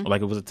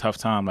 it was a tough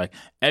time.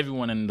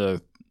 Everyone in the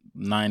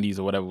 90s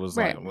or whatever was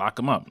lock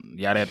them up.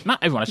 Yeah,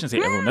 not everyone. I shouldn't say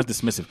everyone. That's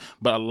dismissive.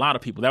 But a lot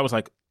of people. That was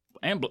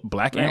and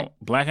black and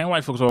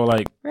white folks were all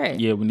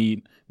yeah,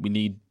 we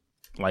need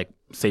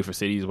safer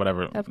cities,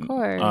 whatever. Of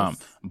course.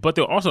 But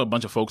there were also a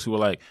bunch of folks who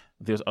were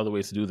there's other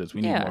ways to do this.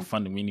 We need more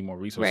funding. We need more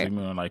resources. We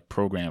need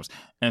programs.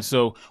 And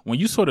so when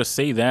you sort of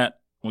say that,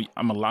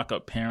 I'm gonna lock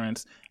up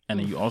parents, and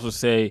then you also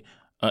say,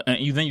 and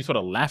you sort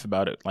of laugh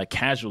about it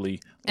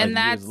casually, and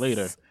years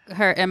later.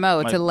 Her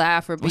MO to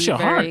laugh or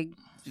be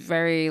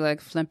very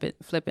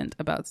flippant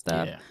about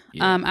stuff.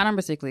 I don't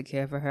particularly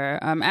care for her.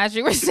 As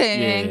you were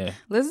saying,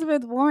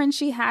 Elizabeth Warren,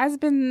 she has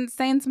been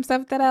saying some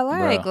stuff that I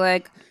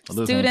like.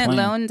 Student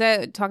loan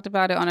debt. Talked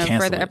about it on a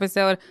further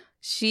episode.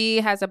 She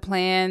has a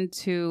plan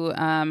to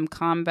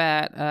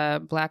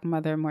combat Black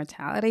mother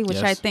mortality,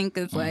 which I think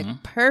is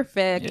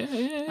perfect.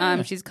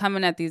 She's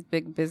coming at these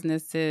big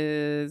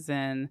businesses,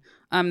 and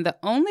the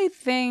only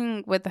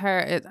thing with her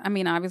is, I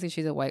mean, obviously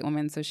she's a white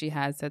woman, so she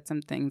has said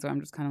some things where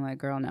I'm just kind of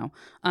girl, no.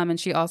 And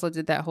she also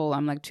did that whole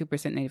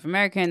 2% Native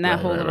American, that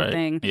whole little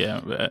thing. Yeah.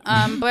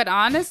 But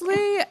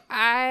honestly,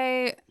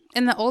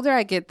 and the older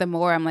I get, the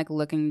more I'm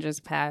looking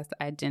just past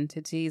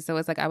identity. So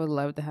it's I would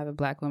love to have a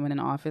Black woman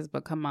in office,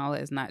 but Kamala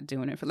is not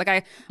doing it for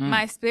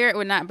my spirit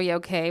would not be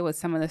okay with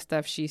some of the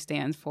stuff she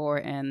stands for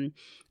and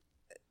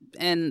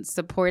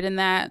supporting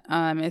that.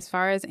 As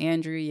far as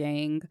Andrew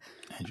Yang,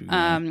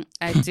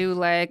 I do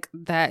like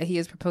that he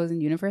is proposing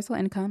universal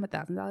income,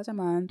 $1,000 a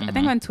month. I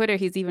think on Twitter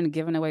he's even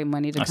giving away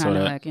money to kind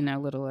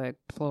of little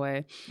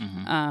ploy.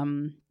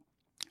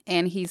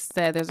 And he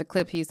said, there's a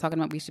clip he's talking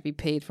about we should be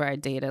paid for our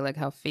data, like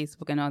how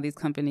Facebook and all these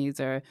companies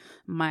are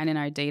mining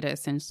our data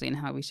essentially and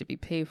how we should be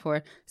paid for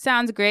it.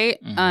 Sounds great.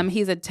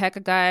 He's a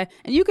tech guy.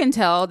 And you can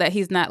tell that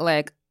he's not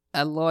like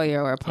a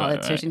lawyer or a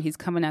politician. Right. He's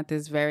coming at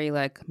this very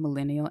like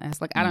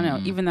millennial-esque. Like, I don't know,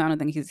 even though I don't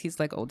think he's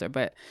like older,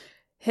 but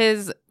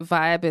his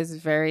vibe is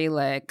very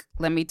like,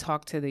 let me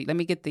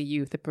get the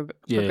youth, the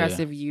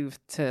progressive youth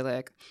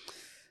to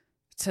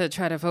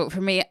try to vote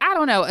for me. I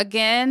don't know.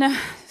 Again,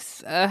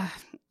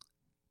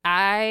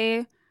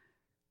 I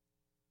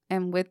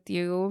am with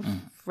you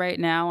right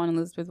now on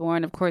Elizabeth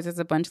Warren. Of course, there's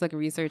a bunch of like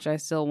research I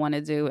still want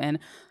to do, and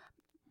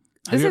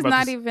this is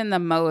not even the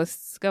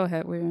most. Go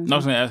ahead. No, I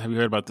was going to ask, have you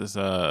heard about this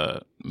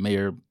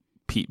Mayor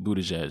Pete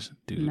Buttigieg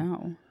dude?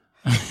 No.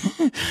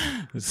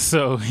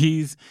 So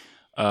he's.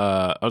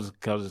 I was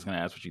just going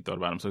to ask what you thought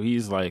about him. So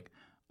he's like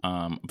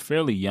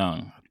fairly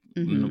young,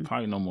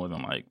 probably no more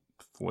than like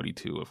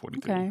 42 or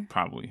 43,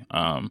 probably.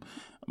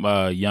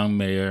 Young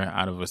mayor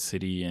out of a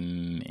city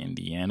in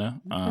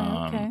Indiana.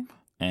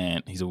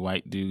 And he's a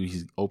white dude.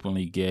 He's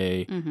openly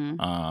gay,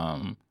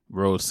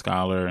 Rhodes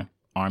Scholar,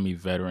 Army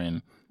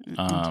veteran.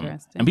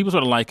 And people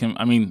sort of like him.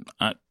 I mean,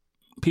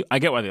 I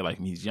get why they like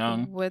him. He's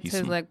young. What's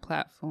his like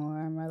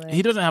platform? Or, like...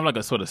 He doesn't have like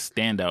a sort of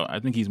standout. I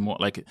think he's more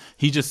like,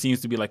 he just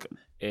seems to be like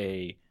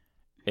they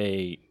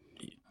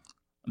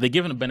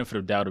give him the benefit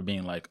of doubt of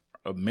being like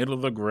a middle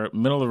of the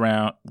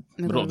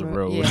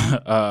road,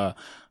 yeah.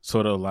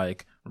 sort of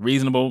like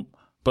reasonable,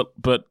 but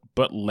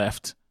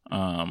left,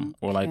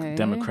 or like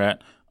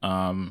Democrat.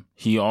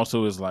 He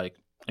also is like,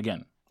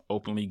 again,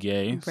 openly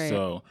gay. Right.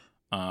 So,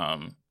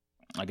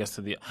 I guess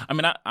I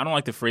don't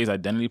like the phrase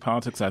identity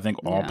politics. I think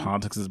all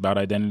politics is about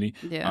identity.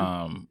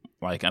 Yeah. And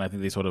I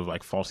think they sort of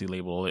like falsely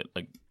label it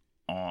like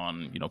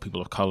on, people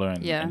of color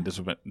and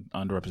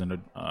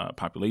underrepresented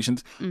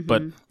populations.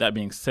 But that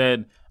being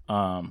said,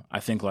 I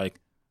think like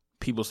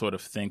people sort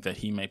of think that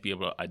he might be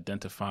able to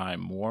identify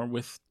more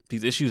with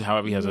these issues.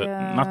 However, he has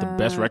not the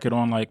best record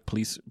on like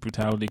police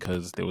brutality,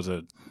 because there was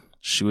a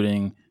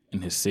shooting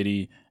in his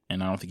city,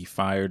 and I don't think he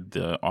fired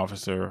the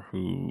officer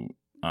who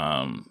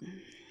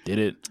did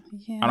it.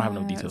 I don't have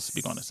no details to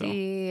speak on it. So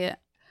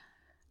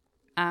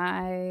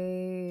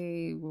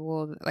I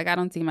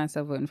don't see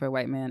myself voting for a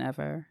white man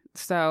ever.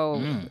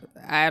 So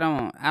I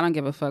don't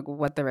give a fuck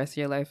what the rest of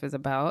your life is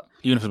about.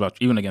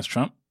 Even against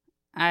Trump?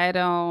 I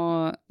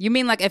don't. You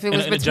mean like if it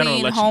was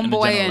between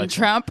Homeboy and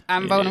Trump,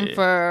 I'm voting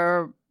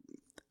for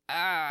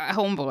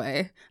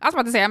Homeboy. I was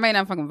about to say I may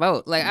not fucking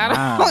vote. Like I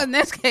don't know in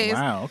this case.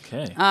 Wow.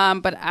 Okay.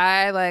 But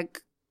I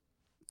like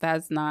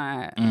that's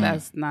not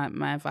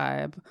my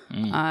vibe.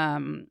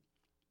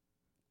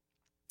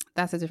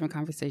 That's a different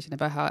conversation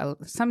about how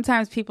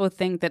sometimes people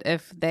think that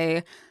if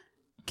they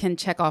can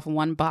check off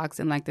one box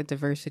in like the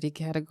diversity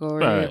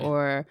category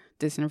or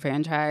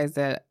disenfranchised,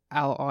 that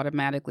I'll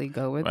automatically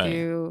go with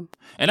you.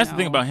 And that's the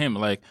thing about him.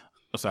 Like,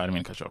 sorry, I didn't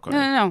mean to cut you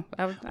off.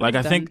 No.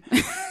 I think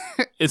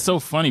it's so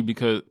funny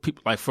because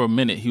people, like, for a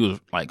minute he was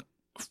like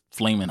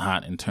flaming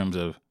hot in terms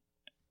of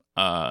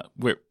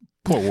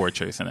poor Ward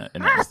Chase in that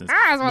instance.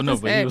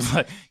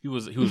 But he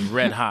was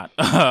red hot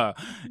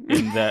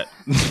in that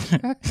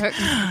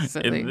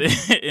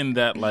in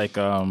that like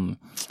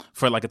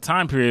for like a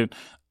time period,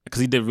 because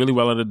he did really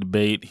well at the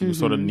debate. He was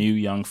sort of new,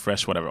 young,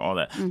 fresh, whatever, all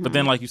that. But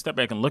then like you step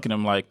back and look at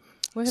him like,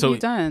 what has he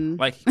done?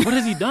 Like, what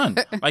has he done?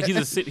 Like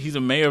he's a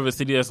mayor of a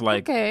city that's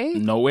like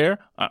nowhere.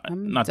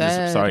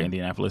 Sorry,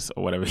 Indianapolis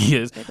or whatever he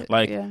is.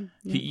 Like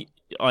he.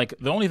 Like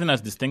the only thing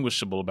that's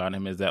distinguishable about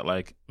him is that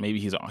like maybe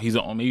he's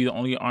maybe the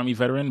only Army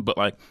veteran, but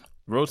like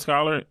Rhodes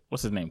Scholar,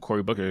 what's his name?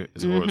 Cory Booker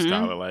is a Rhodes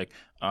Scholar. Like,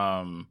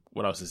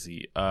 what else is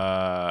he?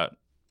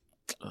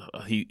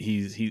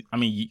 He's. I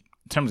mean, in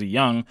terms of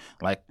young,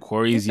 like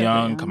Corey's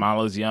young,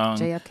 Kamala's young,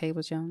 JFK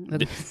was young.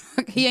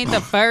 He ain't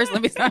the first.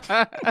 Let me stop.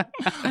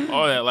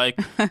 All that like,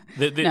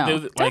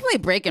 definitely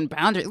breaking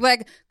boundaries.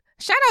 Like,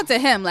 shout out to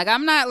him. Like,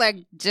 I'm not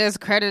like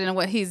just crediting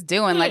what he's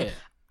doing. Like.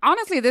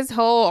 Honestly,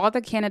 all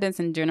the candidates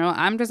in general,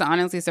 I'm just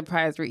honestly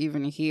surprised we're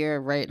even here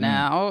right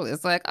now.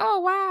 It's like, oh,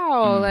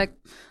 wow. Like,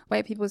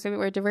 white people's favorite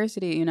word,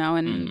 diversity,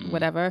 and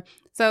whatever.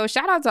 So,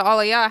 shout out to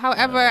all of y'all.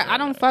 However, I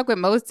don't fuck with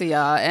most of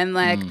y'all. And,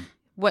 like,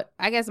 what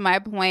I guess my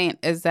point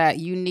is that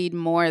you need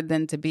more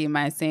than to be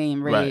my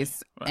same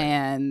race. Right.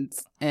 And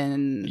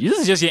this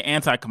is just your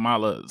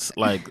anti-Kamala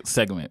like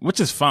segment, which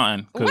is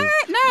fine. What?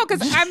 No,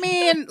 because I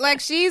mean, like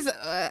she's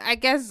I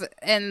guess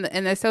in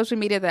the social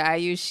media that I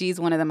use, she's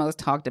one of the most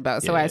talked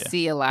about. So I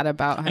see a lot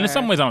about her. And in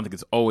some ways, I don't think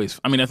it's always.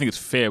 I mean, I think it's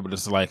fair, but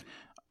it's like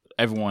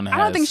everyone has. I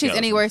don't think she's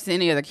any worse than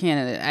any other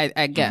candidate.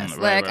 I guess.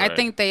 I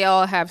think they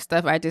all have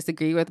stuff I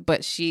disagree with,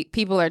 but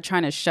people are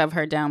trying to shove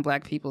her down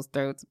Black people's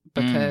throats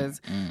because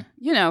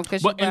because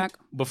she's Black.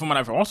 But from what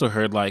I've also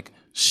heard, like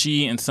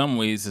she in some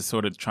ways has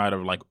sort of tried to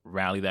like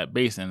rally that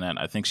base, and that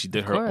I think she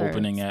did her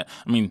opening at.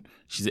 I mean,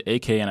 she's an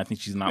AK, and I think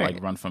she's not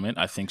like run from it.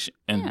 I think shout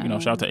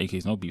out to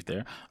AKs, no beef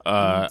there.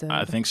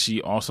 I think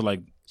she also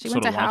like. She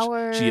went to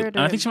Howard.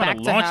 I think she went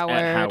to launch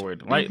at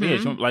Howard. Right? Mm-hmm. Yeah,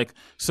 she went, like,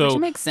 so. Which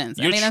makes sense.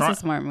 I mean, that's a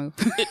smart move.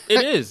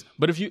 It is.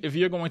 But if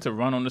you're going to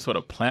run on this sort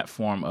of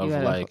platform of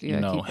like,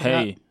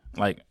 hey,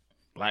 like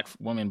black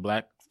women,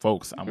 black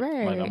folks,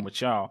 I'm with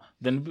y'all,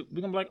 then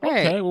we're gonna be like,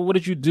 okay, well, what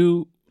did you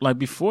do like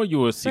before you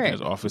were seeking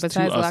his office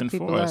to us and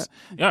for us?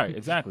 Yeah,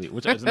 exactly.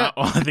 Which is not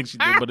all I think she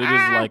did, but it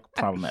is like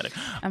problematic.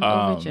 I'm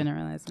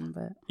overgeneralizing,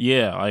 but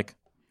yeah, like.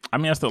 I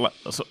mean, I still like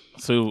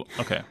so.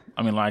 Okay,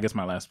 I mean, I guess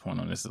my last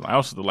point on this is I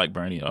also still like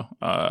Bernie. Though,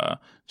 I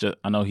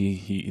know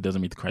he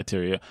doesn't meet the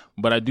criteria,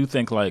 but I do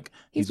think like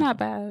he's not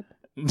bad.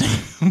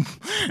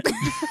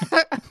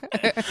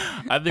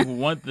 I think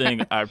one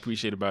thing I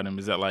appreciate about him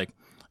is that like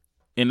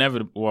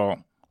inevitable.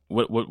 Well,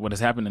 what has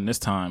happened in this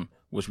time,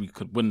 which we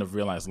wouldn't have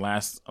realized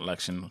last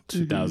election,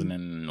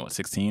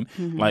 2016,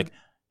 like.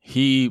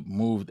 He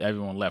moved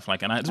everyone left,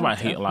 like, and that's why I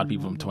hate a lot of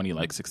people from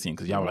 2016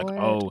 because y'all were like,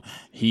 oh,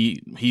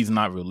 he's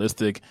not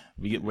realistic.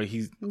 We get where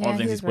he's all the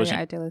things he's pushing.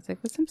 Very idealistic,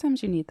 but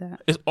sometimes you need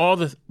that. It's all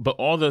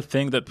the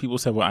things that people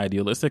said were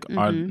idealistic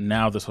are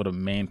now the sort of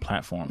main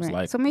platforms. Right.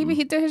 Like, so maybe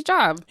he did his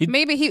job.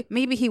 Maybe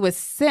he was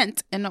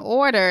sent in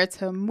order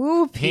to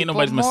move people. He ain't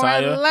nobody's more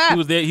messiah. left. He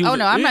was there.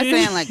 I'm not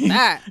saying like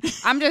that.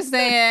 I'm just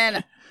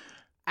saying,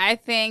 I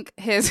think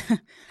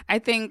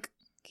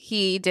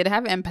he did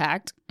have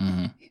impact.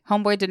 Mm-hmm.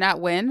 Homeboy did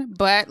not win,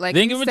 but like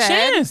they didn't give him a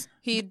chance.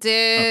 He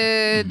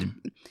did. Okay.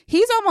 Mm-hmm.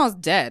 He's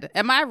almost dead.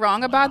 Am I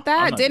wrong about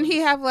that? Didn't he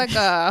have like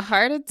a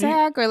heart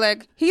attack or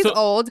like he's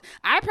old?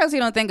 I personally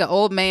don't think an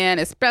old man,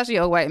 especially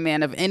a white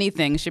man of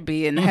anything, should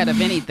be in the head of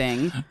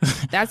anything.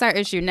 That's our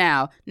issue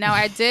now. Now,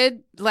 I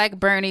did like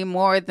Bernie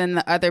more than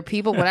the other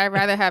people. Would I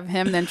rather have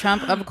him than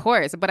Trump? Of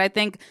course. But I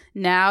think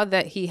now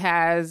that he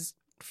has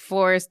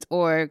forced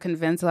or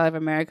convinced a lot of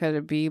America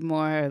to be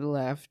more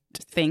left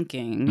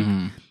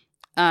thinking,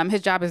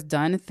 his job is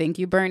done. Thank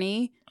you,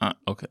 Bernie.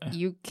 Okay.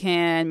 You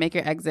can make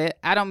your exit.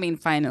 I don't mean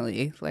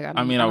finally. Like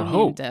I would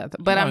hope death,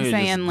 but I'm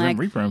saying like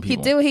he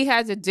did what he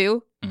had to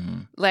do.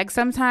 Like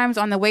sometimes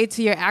on the way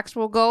to your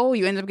actual goal,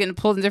 you end up getting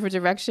pulled in a different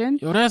direction.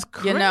 Yo, that's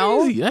crazy. You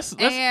know, that's...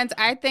 and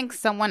I think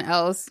someone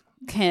else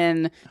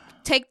can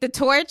take the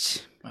torch.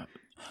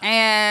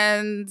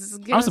 And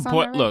I'm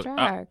support. Look,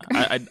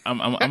 I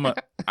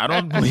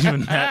don't believe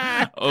in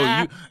that.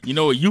 Oh, you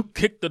know what? You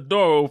kick the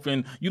door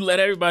open, you let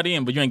everybody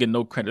in, but you ain't getting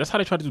no credit. That's how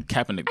they try to do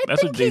Kaepernick.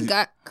 That's what he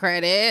got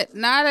credit,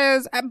 not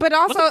as, but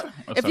also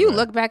if you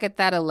look back at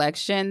that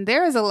election,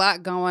 there is a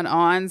lot going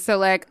on. So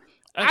like,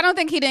 I don't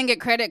think he didn't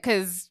get credit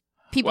because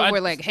people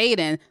were like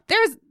hating.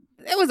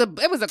 It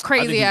was a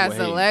crazy ass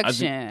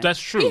election. That's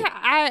true.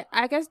 Yeah,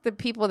 I guess the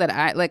people that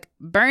I like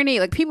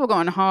Bernie, like people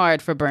going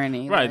hard for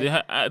Bernie. Right.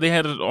 Like, they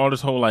had all this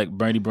whole like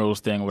Bernie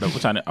Bros thing or whatever,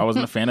 which I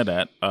wasn't a fan of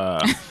that.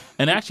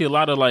 And actually a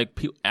lot of like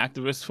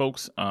activist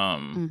folks,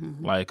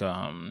 like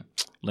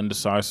Linda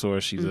Sarsour,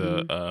 she's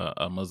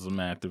a Muslim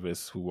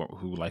activist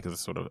who like is a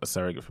sort of a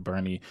surrogate for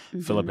Bernie.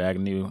 Philip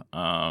Agnew,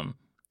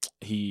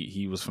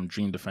 he was from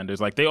Dream Defenders.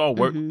 Like they all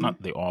work,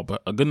 not they all,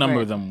 but a good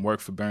number of them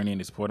work for Bernie and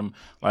they support him.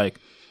 Like,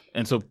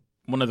 and so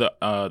one of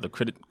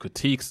the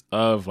critiques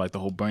of like the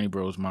whole Bernie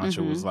Bros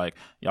mantra was like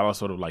y'all are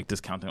sort of like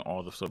discounting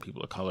all the sort of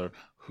people of color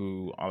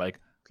who are like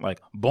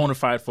bona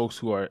fide folks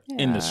who are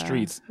in the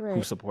streets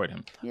who support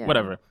him. Yeah.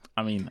 Whatever.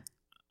 I mean,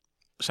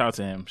 shout out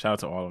to him. Shout out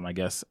to all of them. I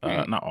guess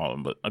not all of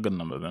them, but a good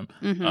number of them.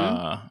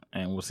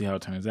 And we'll see how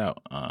it turns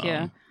out.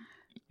 Yeah.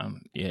 I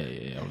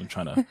wasn't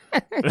trying to.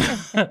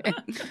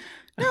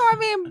 No, I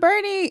mean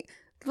Bernie.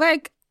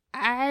 Like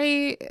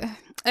I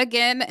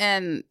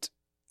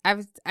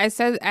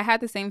said I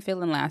had the same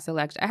feeling last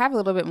election. I have a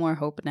little bit more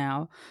hope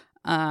now.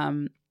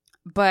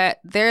 But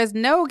there's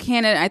no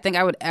candidate I think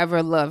I would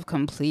ever love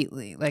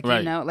completely. Like,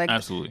 you know, like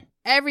absolutely.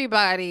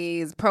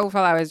 Everybody's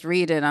profile I was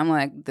reading, I'm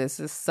like, this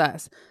is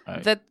sus.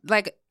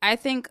 Right. I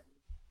think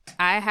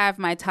I have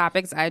my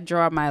topics I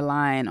draw my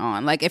line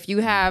on. Like if you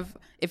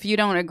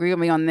don't agree with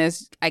me on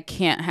this, I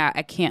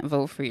can't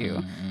vote for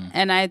you.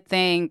 And I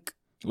think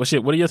what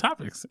are your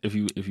topics, if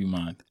you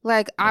mind?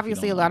 Like,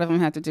 obviously, a lot of them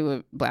have to do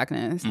with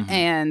blackness.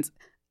 And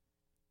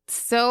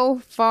so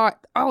far,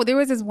 there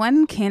was this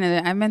one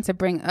candidate I meant to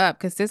bring up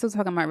because this was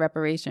talking about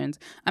reparations.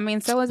 I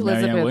mean, so was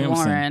Elizabeth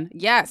Warren.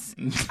 Yes.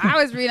 I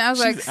was reading, I was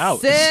like, out.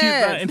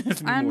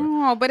 sis. I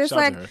know, but it's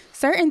like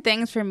certain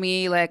things for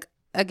me, like,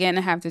 again,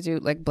 have to do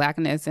like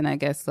blackness and I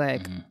guess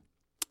like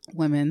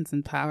women's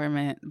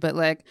empowerment. But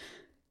like,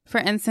 for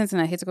instance,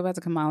 and I hate to go back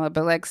to Kamala,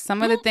 but like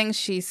some of the things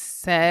she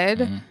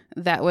said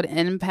that would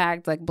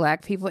impact like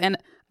black people. And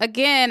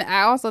again,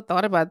 I also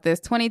thought about this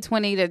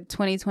 2020 to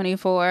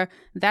 2024.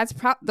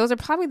 Those are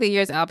probably the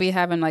years I'll be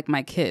having like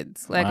my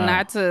kids. Like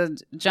not to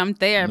jump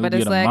there, but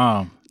it's like,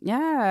 mom.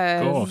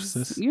 Yeah, go off,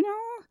 sis. You know,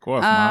 go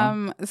off,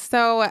 mom.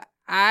 So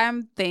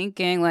I'm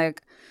thinking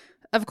like,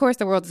 of course,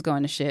 the world is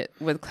going to shit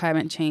with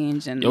climate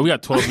change. And we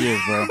got 12 years,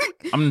 bro.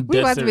 I'm dead we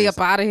about serious. To be up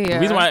out of here. The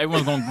reason why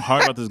everyone's going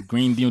hard about this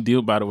Green New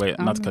Deal, by the way,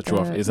 not to cut you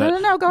off, is that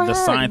go the ahead.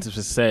 scientists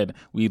have said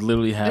we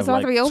literally have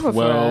like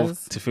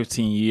 12 to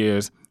 15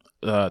 years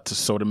to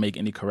sort of make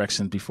any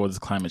corrections before this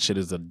climate shit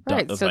is a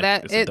right. So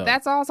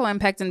that's also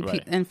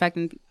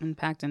impacting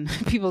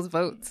people's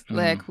votes,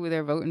 like who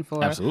they're voting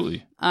for.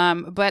 Absolutely.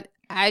 But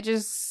I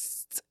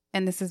just,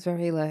 and this is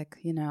very like,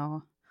 you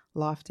know,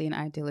 lofty and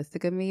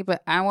idealistic of me,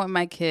 but I want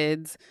my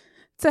kids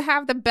to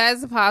have the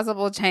best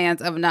possible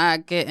chance of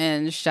not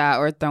getting shot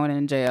or thrown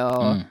in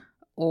jail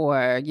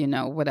or, you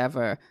know,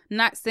 whatever.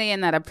 Not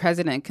saying that a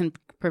president can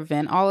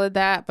prevent all of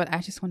that, but I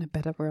just want a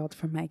better world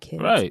for my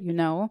kids, right? You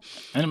know,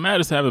 and it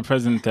matters to have a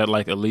president that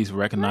like at least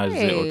recognizes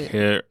it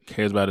or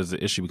cares about it as an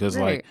issue, because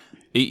like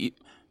the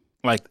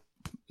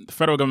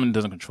federal government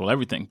doesn't control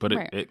everything, but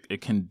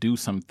it can do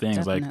some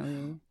things. Definitely.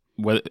 Like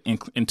whether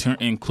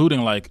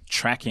including like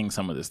tracking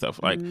some of this stuff.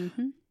 Like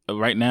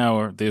right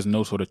now, there's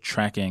no sort of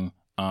tracking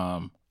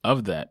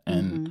of that,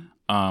 and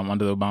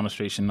under the Obama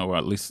administration, or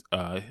at least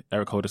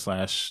Eric Holder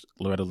 /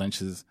 Loretta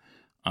Lynch's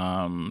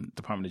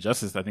Department of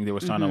Justice, I think they were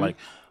trying to like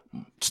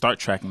start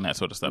tracking that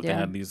sort of stuff. They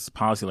had these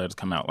policy letters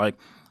come out, like,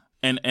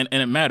 and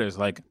it matters,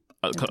 like,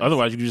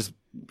 otherwise you could just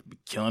be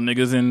killing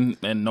niggas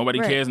and nobody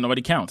cares, and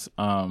nobody counts.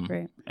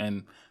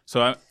 And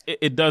so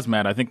it does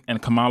matter, I think.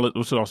 And Kamala,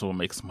 which is also what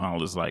makes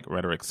Kamala's like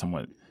rhetoric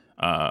somewhat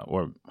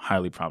or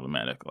highly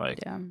problematic, like,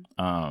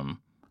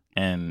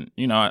 and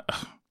you know,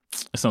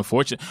 it's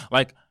unfortunate,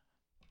 like.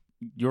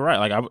 You're right.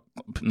 Like,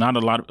 not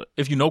a lot of.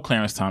 If you know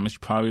Clarence Thomas, you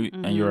probably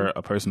and you're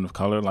a person of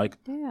color, like,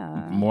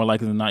 more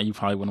likely than not, you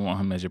probably wouldn't want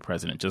him as your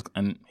president.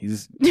 And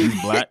he's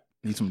black.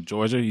 He's from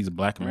Georgia. He's a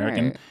black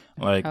American.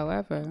 Like,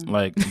 however,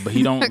 like, but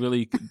he don't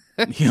really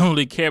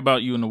care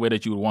about you in the way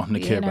that you would want him to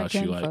care about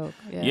you.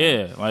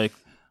 Like,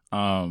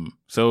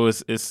 so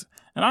it's,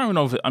 and I don't even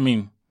know if I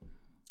mean.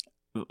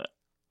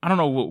 I don't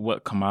know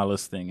what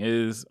Kamala's thing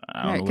is.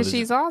 Because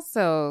she's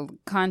also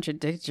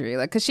contradictory.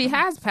 Like, because she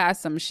has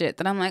passed some shit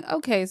that I'm like,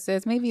 okay,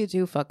 sis, maybe you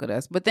do fuck with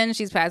us. But then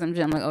she's passed some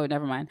shit. I'm like, oh,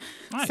 never mind.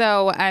 Right.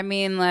 So, I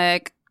mean,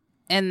 like,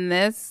 in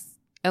this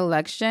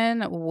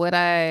election, would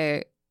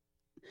I...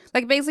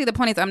 Like, basically, the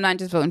point is, I'm not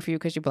just voting for you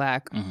because you're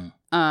black.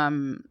 I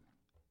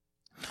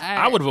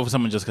would vote for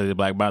someone just because they're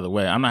black, by the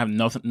way. I'm not having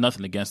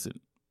nothing against it.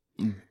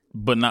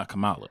 But not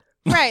Kamala.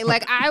 Right.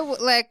 Like,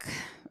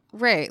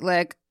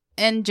 like...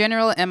 In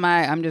general,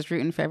 I'm just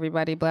rooting for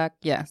everybody black?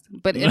 Yes.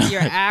 But if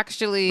you're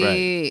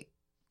actually,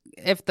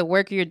 if the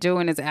work you're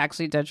doing is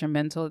actually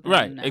detrimental,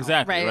 then no.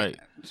 Exactly, right.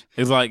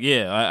 It's like,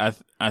 I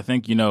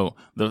think, you know,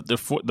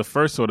 the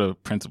first sort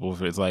of principle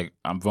is like,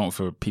 I'm voting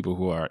for people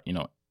who are, you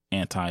know,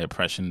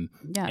 anti-oppression,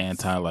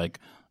 anti, like,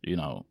 you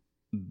know,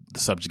 the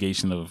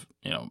subjugation of,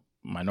 you know,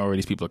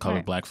 minorities, people of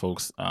color, black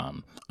folks,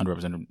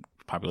 underrepresented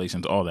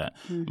populations, all that.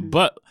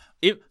 But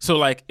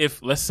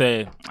if let's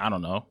say, I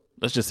don't know,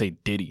 let's just say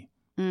Diddy.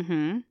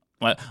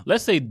 Like,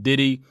 let's say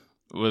Diddy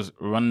was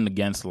running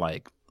against,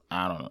 like,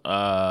 I don't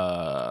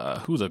know,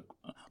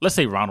 let's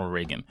say Ronald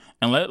Reagan,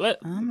 and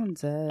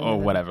or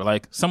whatever,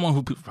 like someone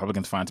who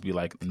Republicans find to be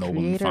like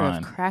noble and fine. Creator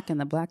of crack in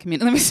the black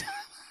community. Let me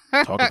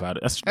talk about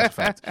it. That's a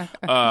fact.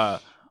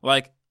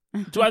 Like,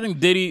 do I think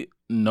Diddy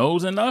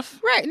knows enough?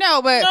 Right.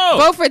 No, but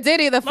vote for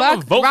Diddy. Rock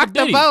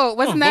the vote.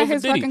 Wasn't that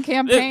his fucking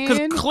campaign?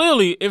 Because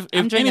clearly, if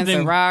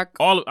anything, rock.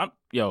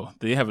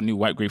 They have a new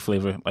white grape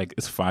flavor. Like,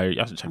 it's fire.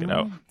 Y'all should check it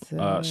out.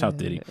 Shout out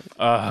Diddy.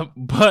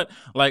 But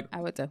like,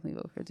 I would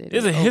definitely vote for Diddy.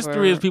 There's a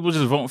history of people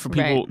just voting for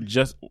people,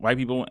 just white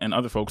people and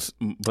other folks.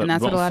 But and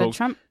that's what a lot of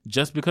Trump.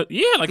 Just because,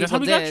 that's how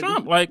we got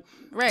Trump. Like,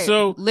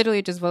 so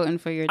literally just voting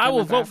for your. I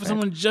will vote for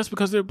someone just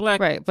because they're black.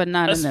 Right, but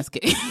not in this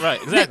case.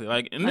 Right, exactly.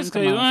 Like in this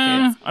case,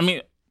 I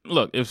mean,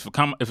 look, if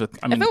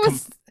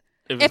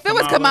it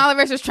was Kamala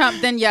versus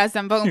Trump, then yes,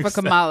 I'm voting for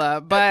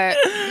Kamala. But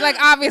like,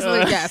 obviously,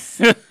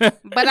 yes.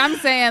 But I'm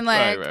saying,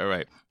 like,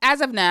 right. As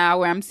of now,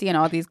 where I'm seeing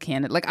all these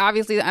candidates, like,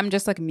 obviously, I'm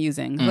just like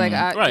musing. Like,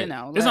 you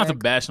know, it's not to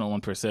bash no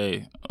one per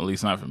se. At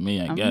least not for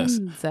me, I guess.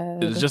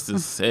 It's just to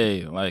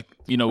say, like,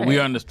 you know, we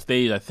are on the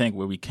stage, I think,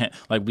 where we can't,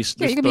 like, we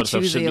you can be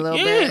choosy a little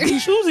bit. Be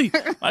choosy.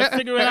 Like,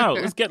 figure it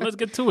out. Let's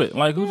get to it.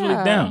 Like, who's really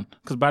down?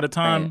 Because by the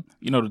time,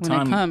 you know, when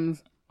it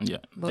comes, they're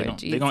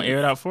gonna air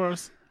it out for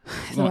us.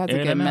 It's about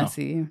to get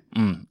messy.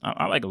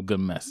 I like a good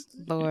mess.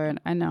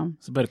 Lord, I know.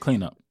 It's a better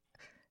cleanup.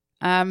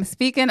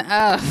 Speaking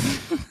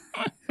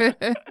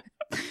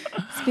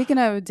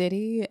of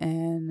Diddy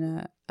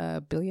and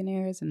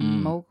billionaires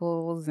and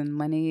moguls and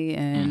money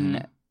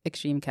and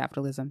extreme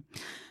capitalism.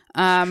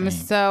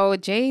 So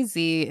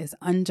Jay-Z is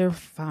under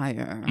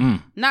fire.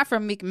 Not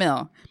from Meek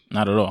Mill.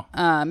 Not at all.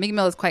 Meek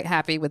Mill is quite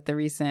happy with the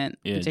recent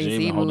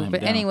Jay-Z move.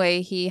 But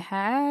anyway, he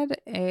had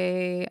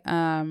a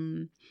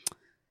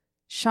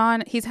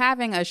he's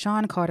having a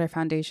Sean Carter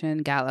Foundation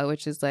gala,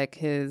 which is like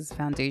his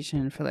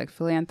foundation for like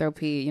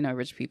philanthropy, you know,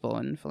 rich people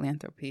and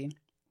philanthropy.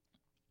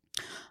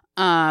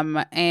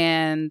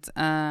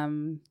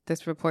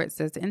 This report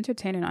says the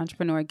entertainer and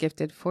entrepreneur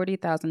gifted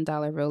 $40,000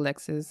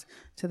 Rolexes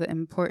to the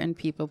important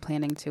people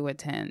planning to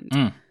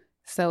attend.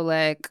 So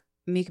like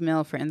Meek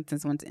Mill, for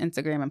instance, went to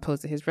Instagram and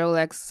posted his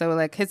Rolex. So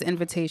like his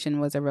invitation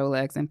was a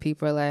Rolex, and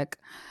people are like,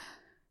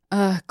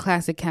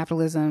 classic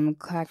capitalism.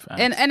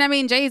 And I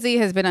mean, Jay-Z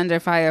has been under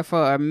fire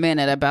for a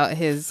minute about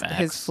his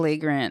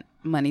flagrant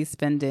money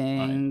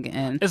spending,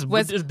 and it's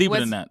deeper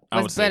than that.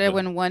 I would say better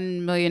when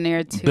one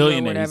millionaire, two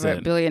billionaire, or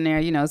whatever, billionaire,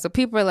 you know. So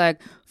people are like,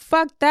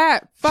 fuck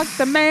that, fuck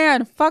the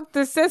man, fuck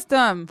the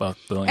system. Fuck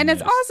billionaires. And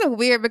it's also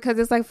weird because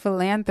it's like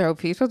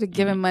philanthropy. You're supposed to be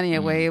giving money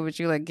away, but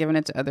you're like giving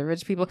it to other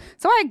rich people.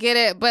 So I get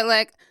it, but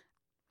like,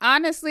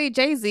 honestly,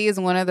 Jay-Z is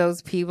one of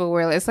those people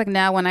where it's like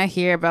now when I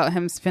hear about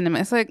him spending,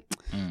 it's like,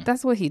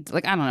 that's what he,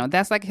 like, I don't know.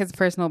 That's like his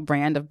personal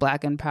brand of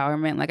black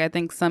empowerment. Like, I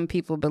think some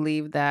people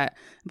believe that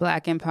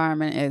black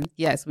empowerment is,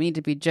 yes, we need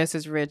to be just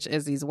as rich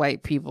as these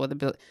white people.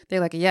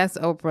 They're like, yes,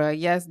 Oprah,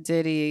 yes,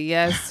 Diddy,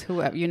 yes,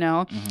 whoever, you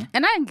know?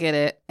 And I get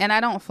it. And I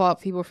don't fault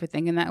people for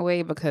thinking that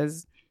way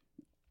because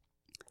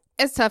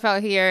it's tough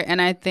out here.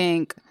 And I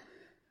think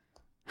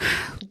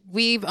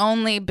we've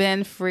only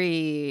been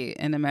free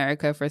in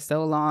America for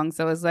so long,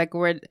 so it's like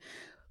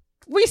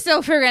we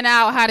still figuring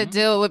out how to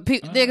deal with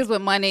niggas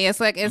with money. It's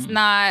like it's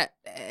not.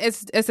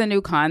 It's a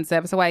new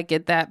concept, so I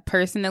get that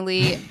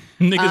personally.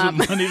 Niggas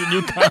with money is a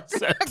new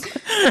concept.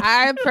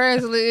 I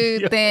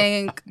personally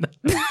think.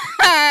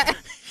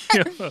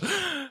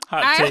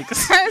 Hot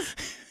takes.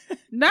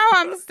 No,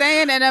 I'm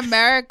saying in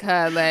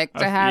America, like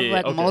to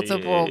have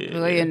multiple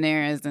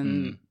billionaires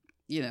and.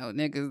 You know,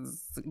 niggas,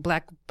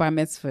 black bar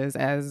mitzvahs,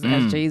 as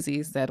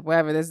Jay-Z said,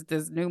 whatever.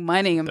 There's new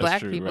money and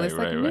black people. Right, it's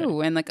like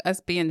new. And like us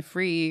being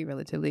free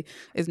relatively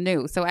is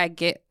new. So I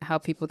get how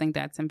people think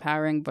that's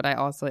empowering, but I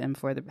also am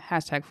for the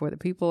hashtag for the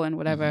people and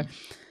whatever.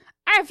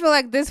 I feel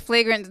like this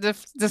flagrant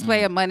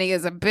display of money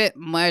is a bit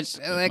much.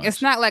 Like,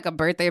 it's not like a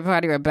birthday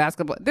party or a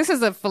basketball. This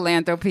is a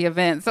philanthropy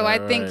event. So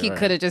I think he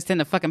could have just in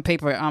a fucking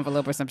paper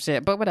envelope or some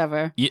shit. But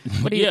whatever. Yeah,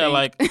 what do you think?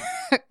 Like,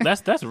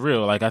 that's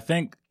real. Like, I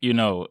think, you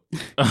know...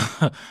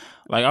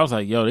 Like, I was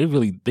like, yo, they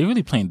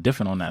really playing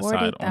different on that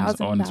side,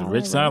 on the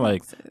rich side.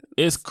 Like,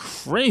 it's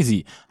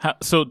crazy.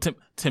 So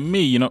to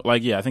me, you know,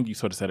 like, yeah, I think you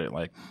sort of said it.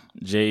 Like,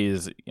 Jay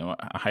is, you know,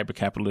 a hyper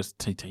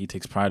capitalist. He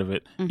takes pride of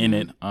it in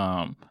it.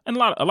 And a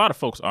lot of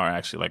folks are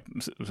actually, like,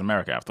 it's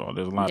America after all.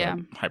 There's a lot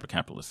of hyper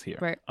capitalists here.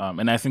 Right.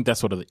 And I think that's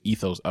sort of the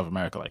ethos of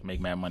America. Like,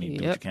 make mad money,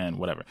 do what you can,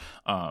 whatever.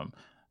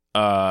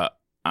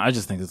 I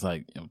just think it's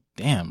like, you know,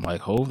 damn,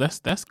 like,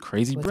 that's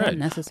crazy bread. That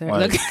necessary?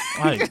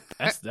 Like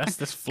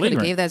that's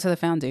flagrant. Gave that to the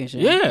foundation.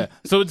 Yeah.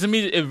 So to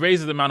me, it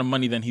raises the amount of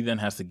money then he then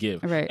has to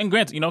give. Right. And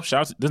granted, you know,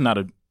 shouts. There's not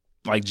a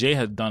like Jay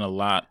has done a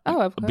lot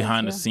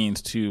behind the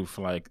scenes too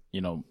for like,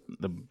 you know,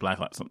 the Black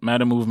Lives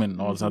Matter movement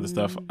and all this other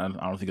stuff. I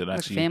don't think it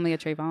actually family of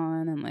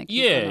Trayvon and like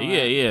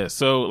yeah.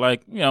 So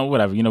like, you know,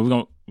 whatever. You know,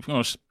 we're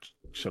gonna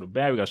show the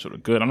bad, we gotta show the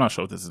good. I'm not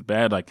sure if this is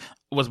bad. Like,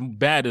 what's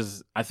bad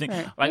is I think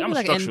like maybe I'm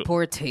like structural. In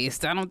poor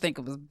taste. I don't think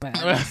it was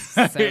bad.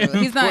 So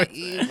he's not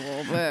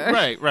evil, but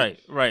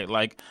right.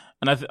 Like,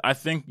 and I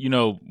think, you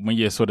know, when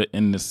you're sort of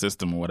in the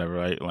system or whatever,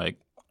 right? Like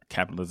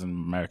capitalism,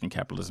 American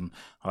capitalism,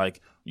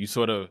 like you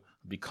sort of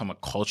become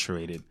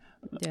acculturated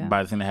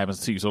by the thing that happens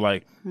to you. So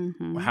like,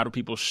 how do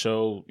people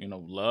show, you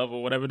know, love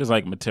or whatever it is,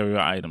 like material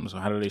items? Or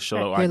how do they show?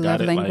 Your I got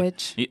love it.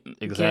 Language, like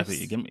exactly.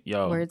 Gifts, Give me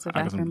words of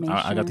affirmation.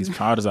 I got these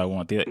powders I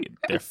want.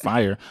 They're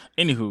fire.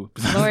 Anywho,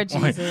 Lord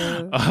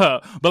Jesus.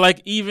 But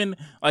like even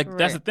like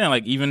that's the thing.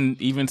 Like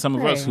even some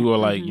of us who are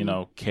like you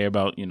know care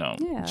about you know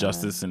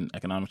justice and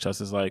economic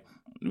justice, like.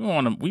 We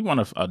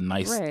want a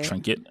nice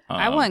trinket.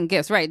 I want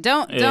gifts, right?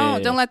 Don't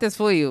let this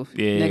fool you,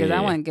 niggas. I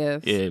want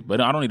gifts. Yeah,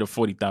 but I don't need a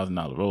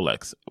 $40,000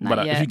 Rolex.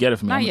 But if you get it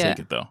for me, I'm gonna take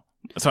it though.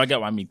 So I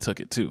get why Meek took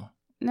it too.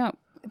 No,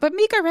 but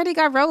Meek already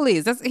got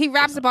Rollies. He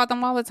raps about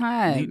them all the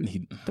time.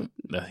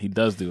 He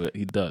does do it.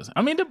 He does.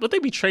 I mean, but they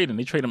be trading.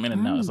 They trade them in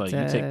and out. It's like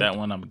you take that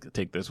one, I'm gonna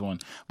take this one.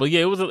 But yeah,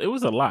 it was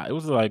a lot. It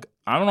was like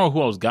I don't know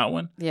who else got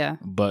one. Yeah,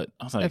 but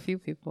I was like a few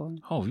people.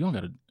 Oh, you don't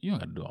gotta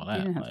do all that.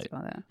 You didn't have to do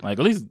all that. Like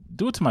at least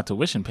do it to my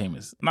tuition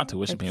payments, not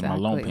tuition payments, my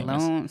loan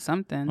payments. Loan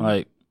something.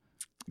 Like,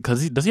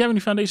 because does he have any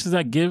foundations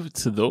that give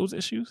to those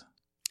issues?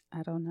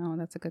 I don't know.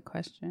 That's a good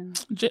question.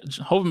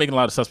 Hov making a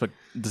lot of suspect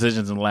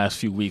decisions in the last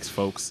few weeks,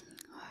 folks.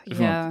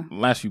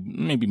 Last few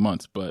maybe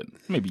months, but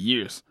maybe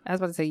years. I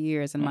was about to say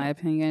years in my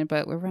opinion,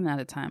 but we're running out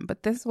of time.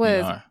 But this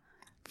was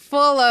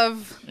full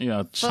of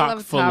chock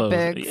full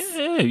topics.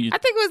 I think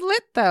it was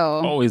lit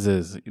though. Always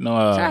is. You know.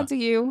 Shout out to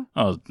you.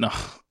 Oh no,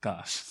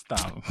 gosh,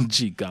 stop.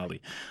 Gee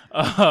golly.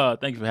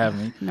 Thank you for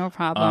having me. No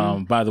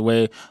problem. By the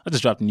way, I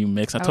just dropped a new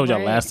mix. I told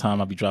y'all last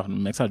time I'd be dropping a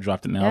mix. I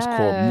dropped it now. It's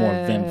called More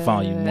Vent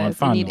Volume 1.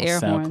 Find it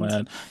on SoundCloud.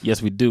 Horns.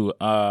 Yes, we do.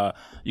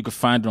 You can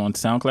find it on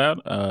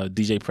SoundCloud.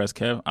 DJ Press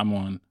Kev. I'm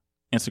on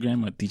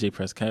Instagram at DJ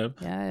Press Kev.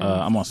 Yes.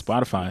 I'm on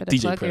Spotify,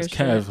 DJ Press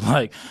Kev.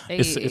 Like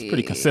it's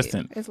pretty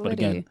consistent. But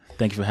again,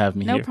 thank you for having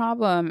me here. No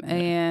problem.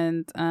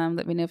 And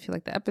let me know if you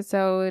like the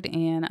episode,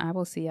 and I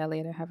will see y'all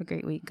later. Have a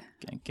great week.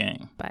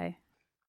 Gang. Bye.